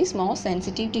 colour which is more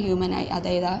sensitive to human I,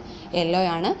 അതായത് യെല്ലോ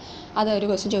ആണ്. അതൊരു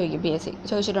ക്വസ്റ്റ്യൻ ചോദിക്കും, PSC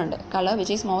ചോദിച്ചിട്ടുണ്ട്. Colour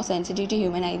which is more sensitive to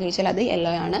human I എന്ന് ചോദിച്ചാൽ അത്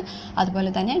യെല്ലോ ആണ്.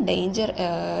 അതുപോലെ തന്നെ ഡേഞ്ചർ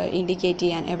ഇൻഡിക്കേറ്റ്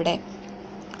ചെയ്യാൻ എവിടെ,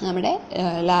 നമ്മുടെ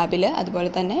ലാബിൽ അതുപോലെ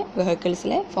തന്നെ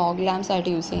വെഹിക്കിൾസിലെ ഫോഗ് ലാംപ്സ്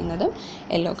ആയിട്ട് യൂസ് ചെയ്യുന്നതും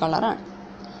യെല്ലോ കളറാണ്.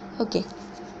 ഓക്കെ,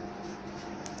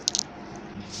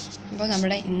 അപ്പോൾ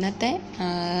നമ്മുടെ ഇന്നത്തെ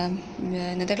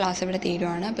ക്ലാസ് ഇവിടെ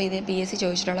തീരുവാണ്. അപ്പോൾ ഇത് PSC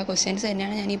ചോദിച്ചിട്ടുള്ള ക്വസ്റ്റ്യൻസ്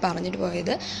തന്നെയാണ് ഞാൻ ഈ പറഞ്ഞിട്ട്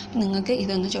പോയത്. നിങ്ങൾക്ക്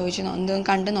ഇതൊന്ന്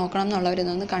കണ്ട് നോക്കണം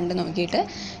എന്നുള്ളവരിതൊന്ന് കണ്ട് നോക്കിയിട്ട്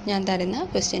ഞാൻ തരുന്ന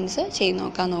ക്വസ്റ്റ്യൻസ് ചെയ്ത്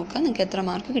നോക്കുക. നിങ്ങൾക്ക് എത്ര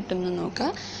മാർക്ക് കിട്ടുമെന്ന്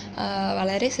നോക്കുക.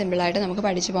 വളരെ സിമ്പിളായിട്ട് നമുക്ക്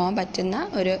പഠിച്ചു പോകാൻ പറ്റുന്ന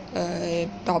ഒരു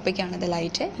ടോപ്പിക്കാണിത്,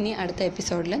 ലൈറ്റ്. ഇനി അടുത്ത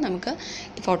എപ്പിസോഡിൽ നമുക്ക്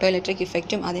ഫോട്ടോ ഇലക്ട്രിക്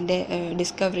ഇഫക്റ്റും അതിൻ്റെ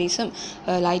ഡിസ്കവറീസും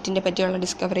ലൈറ്റിൻ്റെ പറ്റിയുള്ള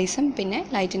ഡിസ്കവറീസും പിന്നെ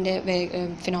ലൈറ്റിൻ്റെ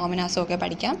ഫിനോമിനാസും ഒക്കെ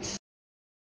പഠിക്കാം.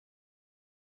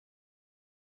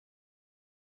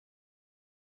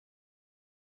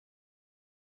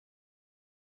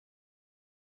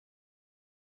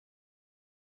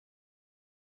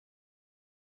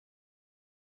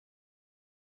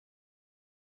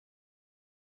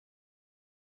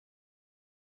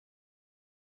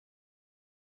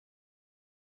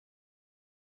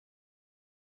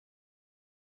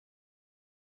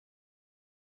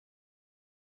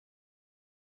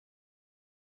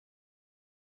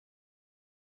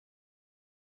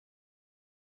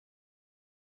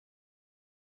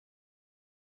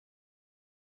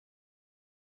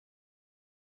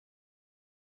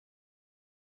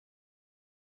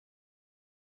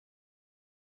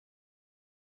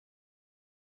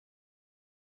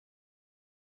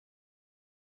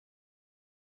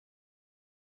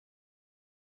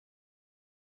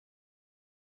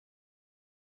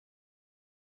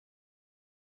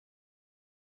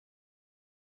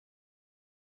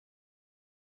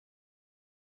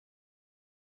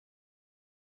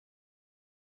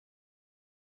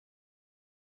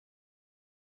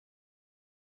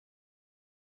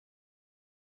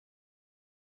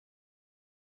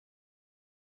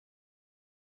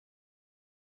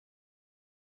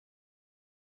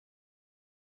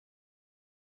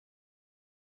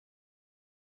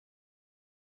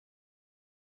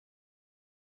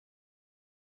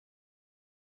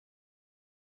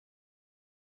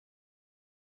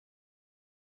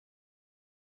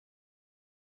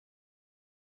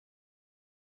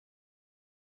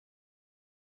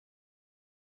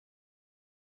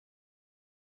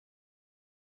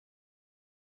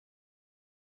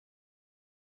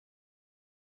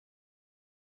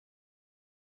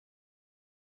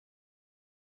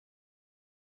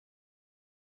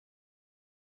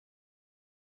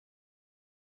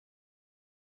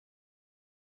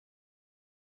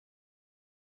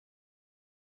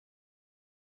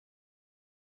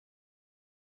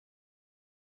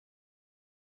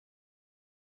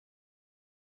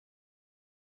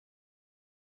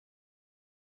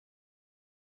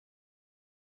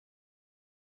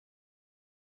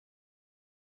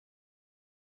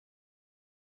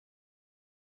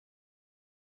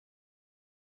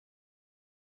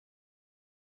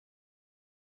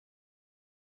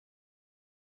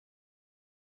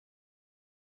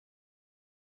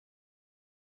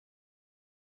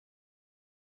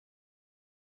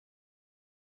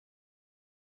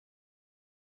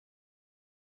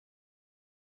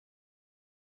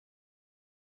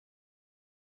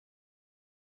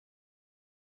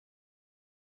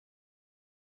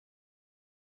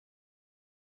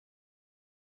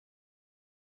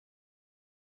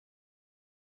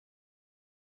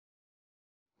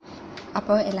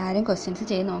 അപ്പോൾ എല്ലാവരും ക്വസ്റ്റ്യൻസ്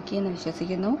ചെയ്ത് നോക്കിയെന്ന്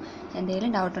വിശ്വസിക്കുന്നു.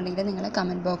 എന്തെങ്കിലും ഡൗട്ട് ഉണ്ടെങ്കിൽ നിങ്ങൾ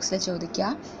കമൻറ്റ് ബോക്സിൽ ചോദിക്കുക.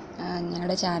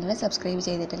 ഞങ്ങളുടെ ചാനൽ സബ്സ്ക്രൈബ്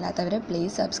ചെയ്തിട്ടില്ലാത്തവർ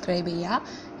പ്ലീസ് സബ്സ്ക്രൈബ് ചെയ്യുക.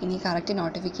 ഇനി കറക്റ്റ്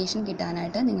നോട്ടിഫിക്കേഷൻ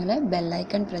കിട്ടാനായിട്ട് നിങ്ങൾ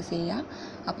ബെല്ലൈക്കൺ പ്രസ് ചെയ്യുക.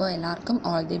 അപ്പോൾ എല്ലാവർക്കും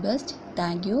all the best.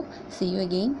 Thank you. See you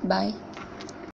again. By.